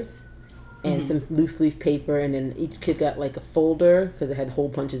dividers and some loose leaf paper, and then each kid got a folder because it had hole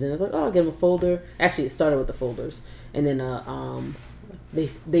punches in it. I was like, oh, I'll give them a folder. Actually, it started with the folders. And then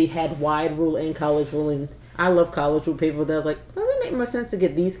they had wide rule and college rule, and I love college rule paper, but I was like, does it make more sense to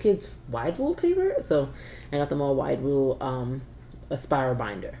get these kids wide rule paper? So I got them all wide rule, a spiral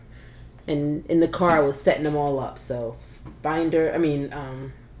binder. And in the car, I was setting them all up. So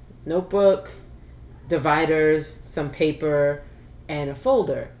notebook, dividers, some paper, and a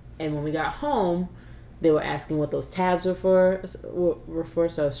folder. And when we got home, they were asking what those tabs were for.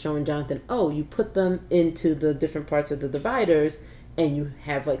 So I was showing Jonathan, you put them into the different parts of the dividers, and you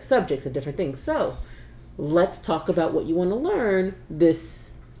have subjects of different things. So let's talk about what you want to learn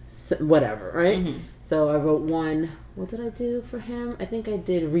this whatever, right? So I wrote one. What did I do for him? I think I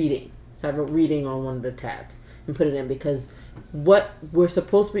did reading. So I wrote reading on one of the tabs and put it in, because what he's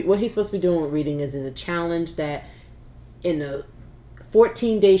supposed to be doing with reading is a challenge that in a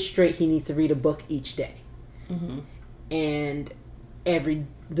 14 days straight he needs to read a book each day. And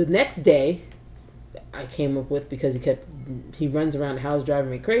the next day I came up with, because he runs around the house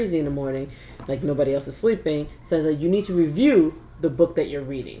driving me crazy in the morning, nobody else is sleeping, says you need to review the book that you're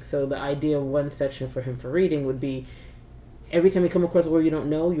reading. So the idea of one section for him for reading would be, every time you come across a word you don't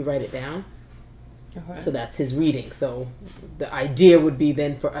know, you write it down. Okay. So that's his reading. So the idea would be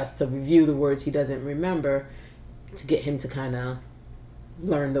then for us to review the words he doesn't remember, to get him to kind of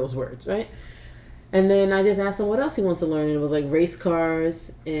learn those words, right? And then I just asked him what else he wants to learn, and it was like race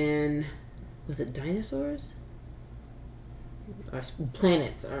cars and was it dinosaurs? Or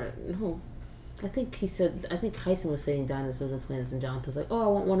planets? Or no, I think he said. I think Kyson was saying dinosaurs and planets, and Jonathan's like, "Oh, I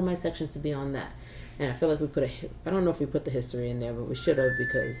want one of my sections to be on that." And I feel like we put a. I don't know if we put the history in there, but we should have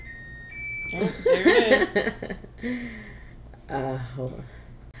because. Oh, there it is. Hold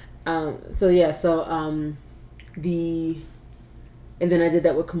on. And then I did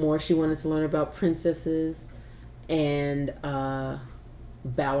that with Kamora. She wanted to learn about princesses and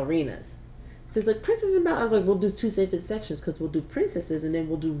ballerinas. So it's like princesses and ballerinas. I was like, we'll do two separate sections because we'll do princesses and then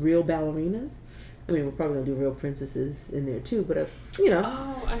we'll do real ballerinas. I mean, we're probably gonna do real princesses in there too, but I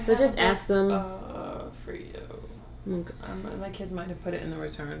just ask them for you. Okay. My kids might have put it in the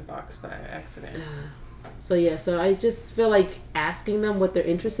return box by accident. So I just feel like asking them what they're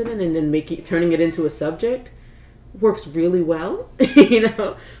interested in and then turning it into a subject works really well,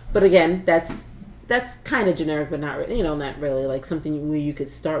 But again, that's kind of generic, but not really like something where you could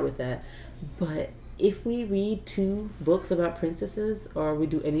start with that. But if we read 2 books about princesses or we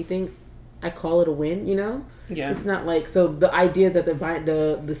do anything, I call it a win. Yeah. It's not like the idea is that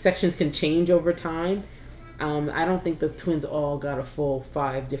the sections can change over time. I don't think the twins all got a full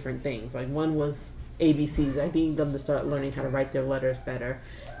 5 different things. Like one was ABCs. I need them to start learning how to write their letters better.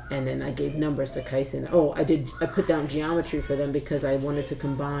 And then I gave numbers to Kyson. I put down geometry for them because I wanted to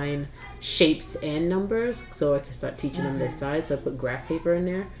combine shapes and numbers so I could start teaching them this side. So I put graph paper in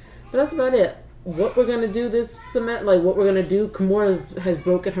there. But that's about it. What we're going to do this semester, Kamora has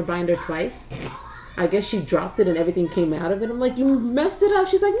broken her binder twice. I guess she dropped it and everything came out of it. I'm like, you messed it up.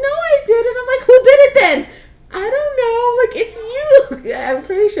 She's like, no, I didn't. I'm like, who did it then? I don't know. Like, it's you. I'm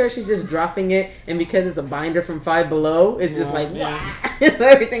pretty sure she's just dropping it. And because it's a binder from Five Below, it's just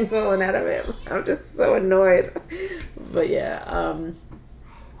everything's falling out of it. I'm just so annoyed. But yeah.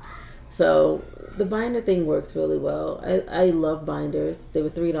 So the binder thing works really well. I love binders. They were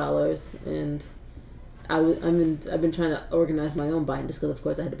 $3. And I've been trying to organize my own binders because, of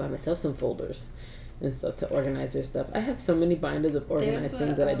course, I had to buy myself some folders and stuff to organize their stuff. I have so many binders of organized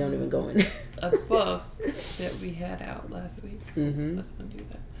things that I don't even go in. A book that we had out last week. Mm-hmm. Let's undo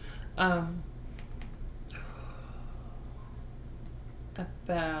that.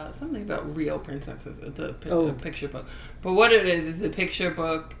 About something about real princesses. It's a picture book. But what it is a picture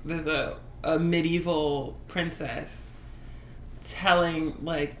book. There's a medieval princess telling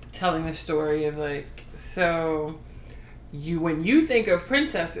the story of so when you think of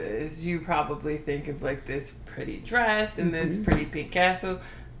princesses, you probably think of this pretty dress and this pretty pink castle.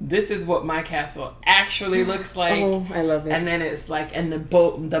 This is what my castle actually looks like. Oh, I love it. And then it's and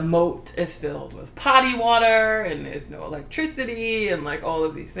the moat is filled with potty water and there's no electricity and all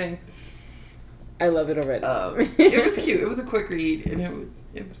of these things. I love it already. It was cute. It was a quick read and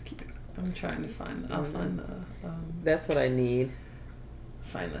it was cute. I'm trying to find. I'll find the. That's what I need.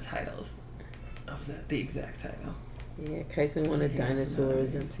 Find the titles of the exact title. Yeah, Kyson wanted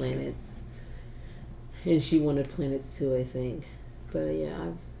dinosaurs and planets, and she wanted planets too, I think. But yeah,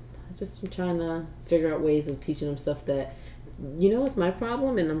 I just am trying to figure out ways of teaching them stuff that, what's my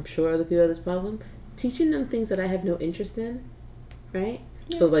problem, and I'm sure other people have this problem. Teaching them things that I have no interest in, right?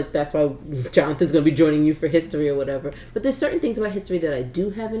 Yeah. So that's why Jonathan's going to be joining you for history or whatever. But there's certain things about history that I do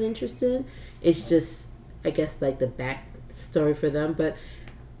have an interest in. It's just, I guess, the back story for them. But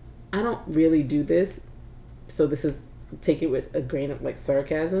I don't really do this. So take it with a grain of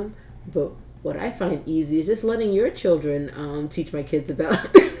sarcasm. But what I find easy is just letting your children teach my kids about.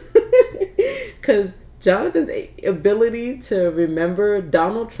 Because Jonathan's ability to remember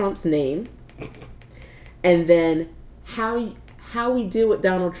Donald Trump's name and then how we deal with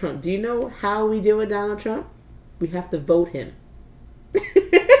Donald Trump. Do you know how we deal with Donald Trump? We have to vote him.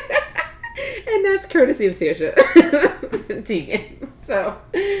 And that's courtesy of Saoirse Teagan. So,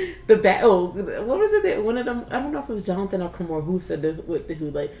 what was it that one of them, I don't know if it was Jonathan or Kamora who said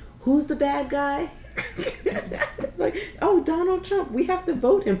who's the bad guy? Donald Trump, we have to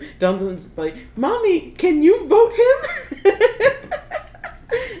vote him. Jonathan's like, Mommy, can you vote him?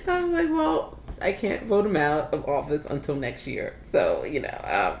 I was like, well, I can't vote him out of office until next year. So, we're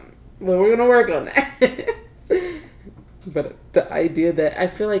going to work on that. But the idea that I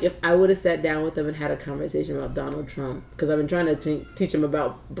feel like if I would have sat down with them and had a conversation about Donald Trump, because I've been trying to teach them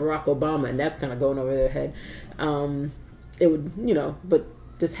about Barack Obama, and that's kind of going over their head, it would, but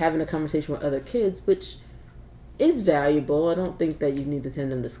just having a conversation with other kids, which is valuable. I don't think that you need to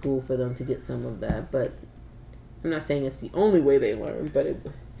send them to school for them to get some of that, but I'm not saying it's the only way they learn, but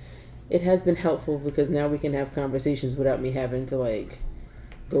it has been helpful because now we can have conversations without me having to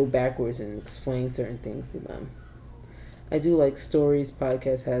go backwards and explain certain things to them. I do like Stories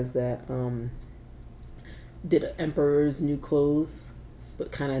podcast has that did an Emperor's New Clothes,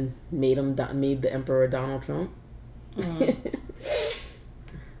 but kind of made the Emperor Donald Trump.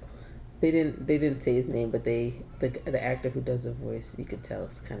 They didn't say his name, but the actor who does the voice, you could tell,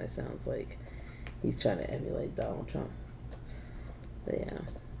 kind of sounds like he's trying to emulate Donald Trump. But yeah,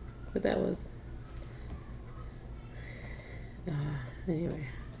 but that was anyway.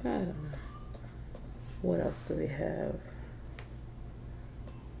 I don't know. What else do we have?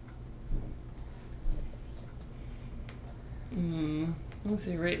 Let's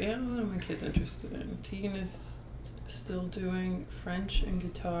see. Right now, what are my kids interested in? Tegan is still doing French and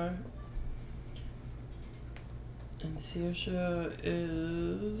guitar. And Saoirse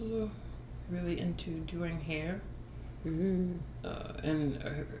is really into doing hair. And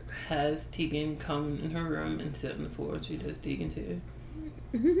has Tegan come in her room and sit on the floor. She does Tegan's hair.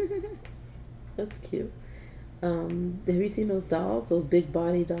 That's cute. Have you seen those dolls? Those big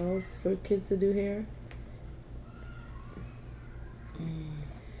body dolls for kids to do hair?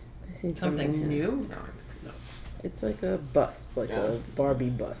 I seen Something new? No. It's like a bust, like a Barbie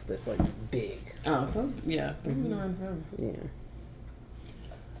bust that's like big. Oh, they've been around forever. Yeah.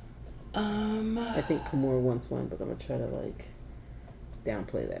 I think Kimura wants one, but I'm gonna try to like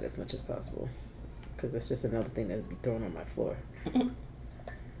downplay that as much as possible because it's just another thing that'd be thrown on my floor.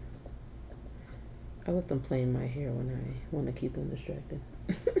 I let them play in my hair when I want to keep them distracted.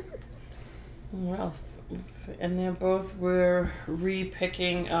 What else? And they're both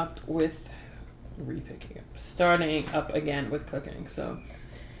starting up again with cooking. So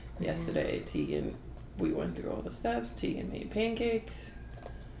yesterday, Tegan, we went through all the steps. Tegan made pancakes.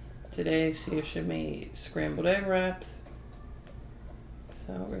 Today, Saoirse made scrambled egg wraps.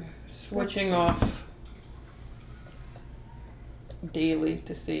 So we're switching off daily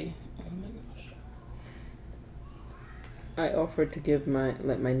to see. Oh my gosh. I offered to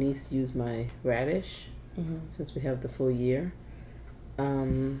let my niece use my radish since we have the full year.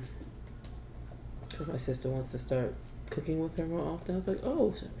 Because my sister wants to start cooking with her more often. I was like,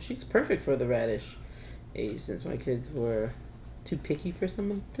 oh, she's perfect for the radish age since my kids were too picky for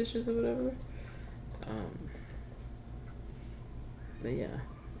some dishes or whatever. But yeah,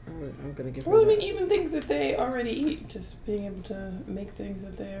 I'm gonna give her. Well, I mean, even things that they already eat, just being able to make things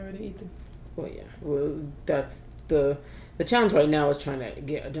that they already eat. Well, yeah. Well, that's the challenge right now is trying to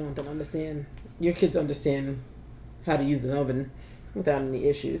get Jonathan to understand. Your kids understand how to use an oven without any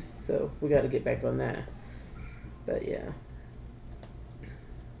issues, so we got to get back on that. But yeah.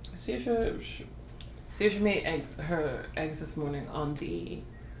 Saoirse made her eggs this morning on the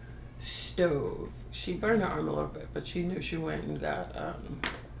stove. She burned her arm a little bit, but she knew she went and got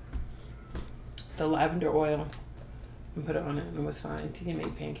the lavender oil and put it on it, and it was fine. Tegan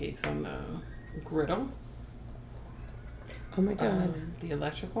made pancakes on the griddle. Oh my god. The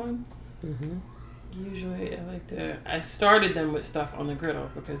electric one. Usually I started them with stuff on the griddle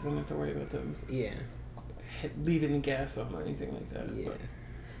because I don't have to worry about them. Yeah. Leaving the gas on or anything like that. Yeah. But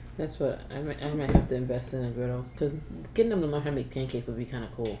That's what I might have to invest in a griddle because getting them to learn how to make pancakes would be kind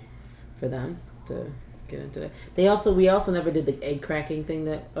of cool for them to get into that. We also never did the egg cracking thing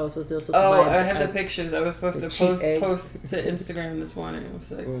that I was supposed to do. I have the pictures. I was supposed to post to Instagram this morning. I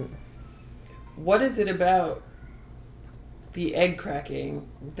was like, what is it about the egg cracking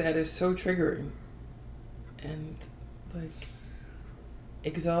that is so triggering and like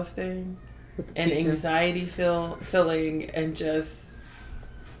exhausting and anxiety filling and just.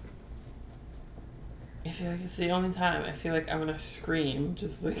 I feel like it's the only time I feel like I want to scream.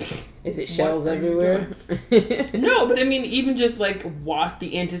 Just like, is it shells everywhere? No, but I mean, even just like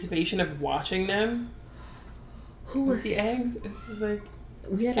the anticipation of watching them. Who was the eggs? It's just like,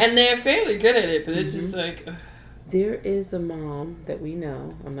 and they're fairly good at it, but it's just like. There is a mom that we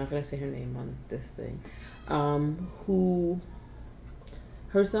know. I'm not gonna say her name on this thing. Who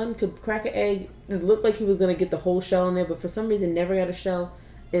her son could crack an egg. It looked like he was gonna get the whole shell in there, but for some reason never got a shell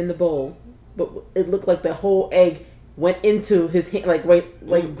in the bowl. But it looked like the whole egg went into his hand,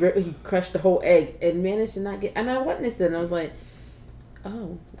 he crushed the whole egg and managed to not get. And I witnessed it, and I was like,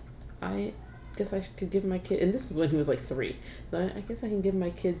 "Oh, I guess I could give my kid." And this was when he was like 3, so I guess I can give my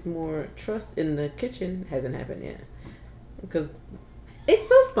kids more trust in the kitchen. Hasn't happened yet because it's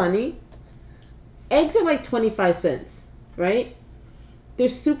so funny. Eggs are like 25 cents, right? They're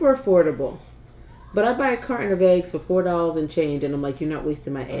super affordable, but I buy a carton of eggs for $4 and change, and I'm like, "You're not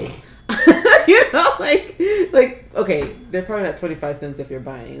wasting my eggs." You know, like okay, they're probably not 25 cents if you're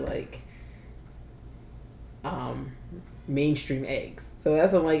buying like mainstream eggs. So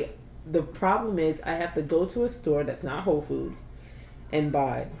that's I'm like, the problem is I have to go to a store that's not Whole Foods and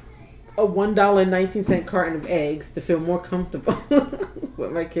buy a $1.19 carton of eggs to feel more comfortable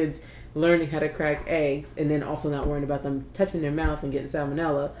with my kids learning how to crack eggs, and then also not worrying about them touching their mouth and getting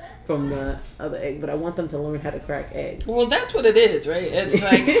salmonella from the other egg. But I want them to learn how to crack eggs. Well, that's what it is, right? It's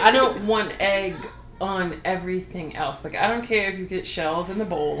like, I don't want egg on everything else. Like, I don't care if you get shells in the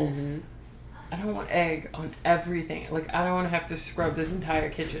bowl. Mm-hmm. I don't want egg on everything. Like, I don't want to have to scrub this entire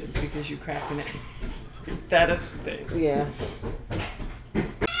kitchen because you cracked an egg. That is the thing. Yeah.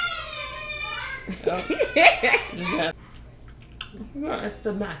 Oh. No, it's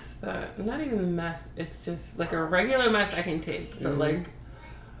the mess. Not even the mess. It's just like a regular mess I can take. But like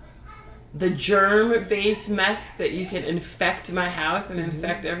the germ-based mess that you can infect my house and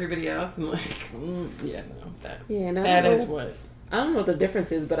infect everybody else. I'm like, yeah, no, that is what. I don't know what the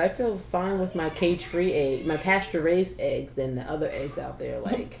difference is, but I feel fine with my cage-free egg, my pasture-raised eggs, than the other eggs out there.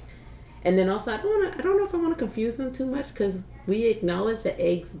 Like, and then also I don't know if I want to confuse them too much, because we acknowledge that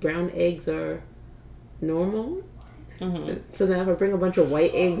brown eggs are normal. Mm-hmm. So now if I bring a bunch of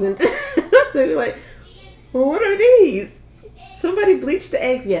white eggs into, they'll be like, well, what are these? Somebody bleached the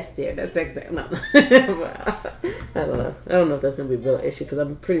eggs. Yes, dear. That's exactly. No. I don't know. I don't know if that's going to be a real issue, because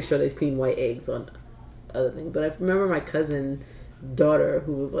I'm pretty sure they've seen white eggs on other things. But I remember my cousin's daughter,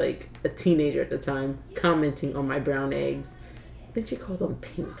 who was like a teenager at the time, commenting on my brown eggs. I think she called them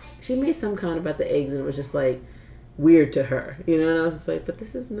pink. She made some comment about the eggs, and it was just like weird to her, you know. And I was just like, but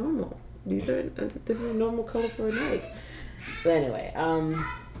this is normal. This is a normal color for an egg. But anyway,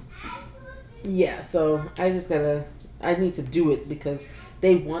 yeah. So I need to do it because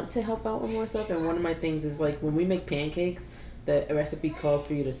they want to help out with more stuff. And one of my things is like when we make pancakes, the recipe calls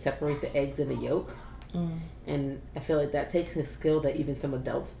for you to separate the eggs and the yolk. And I feel like that takes a skill that even some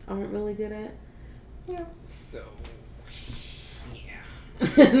adults aren't really good at. Yeah. So, yeah.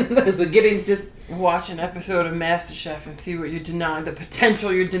 So getting just watch an episode of MasterChef and see what you're denying, the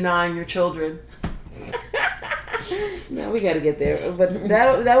potential you're denying your children. No, we got to get there, but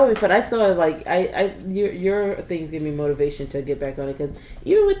that would be fun. I saw like your things give me motivation to get back on it, because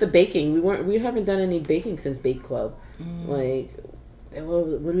even with the baking, we haven't done any baking since Bake Club. Like,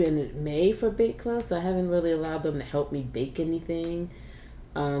 what are we in May for Bake Club? So I haven't really allowed them to help me bake anything.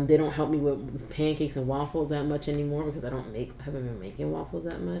 They don't help me with pancakes and waffles that much anymore, because I haven't been making waffles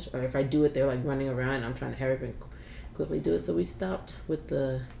that much. Or if I do it, they're like running around and I'm trying to hurry up and quickly do it. So we stopped with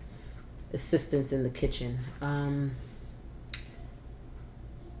the assistants in the kitchen.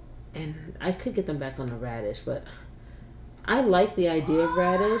 And I could get them back on the radish, but I like the idea of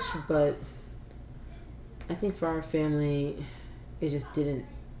radish, but I think for our family, it just didn't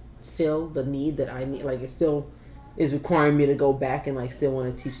fill the need that I need. Like, it still is requiring me to go back and like still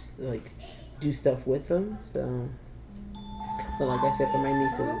want to teach, like do stuff with them. So, but like I said, for my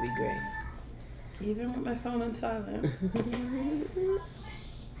niece it would be great. Even with my phone on silent.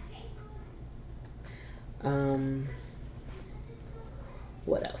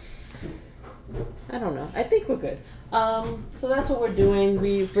 What else? I don't know. I think we're good. So that's what we're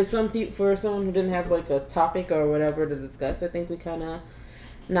doing. For someone who didn't have like a topic or whatever to discuss, I think we kind of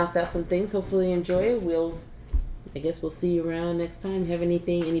knocked out some things. Hopefully you enjoy it. I guess we'll see you around next time. Have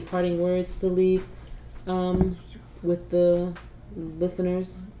any parting words to leave with the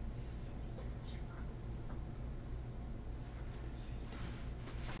listeners?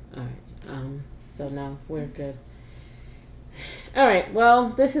 All right. So now we're good. All right. Well,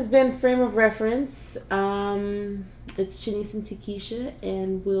 this has been Frame of Reference. It's Shanice and Takesha,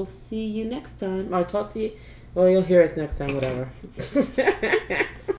 and we'll see you next time. Or talk to you. Well, you'll hear us next time, whatever.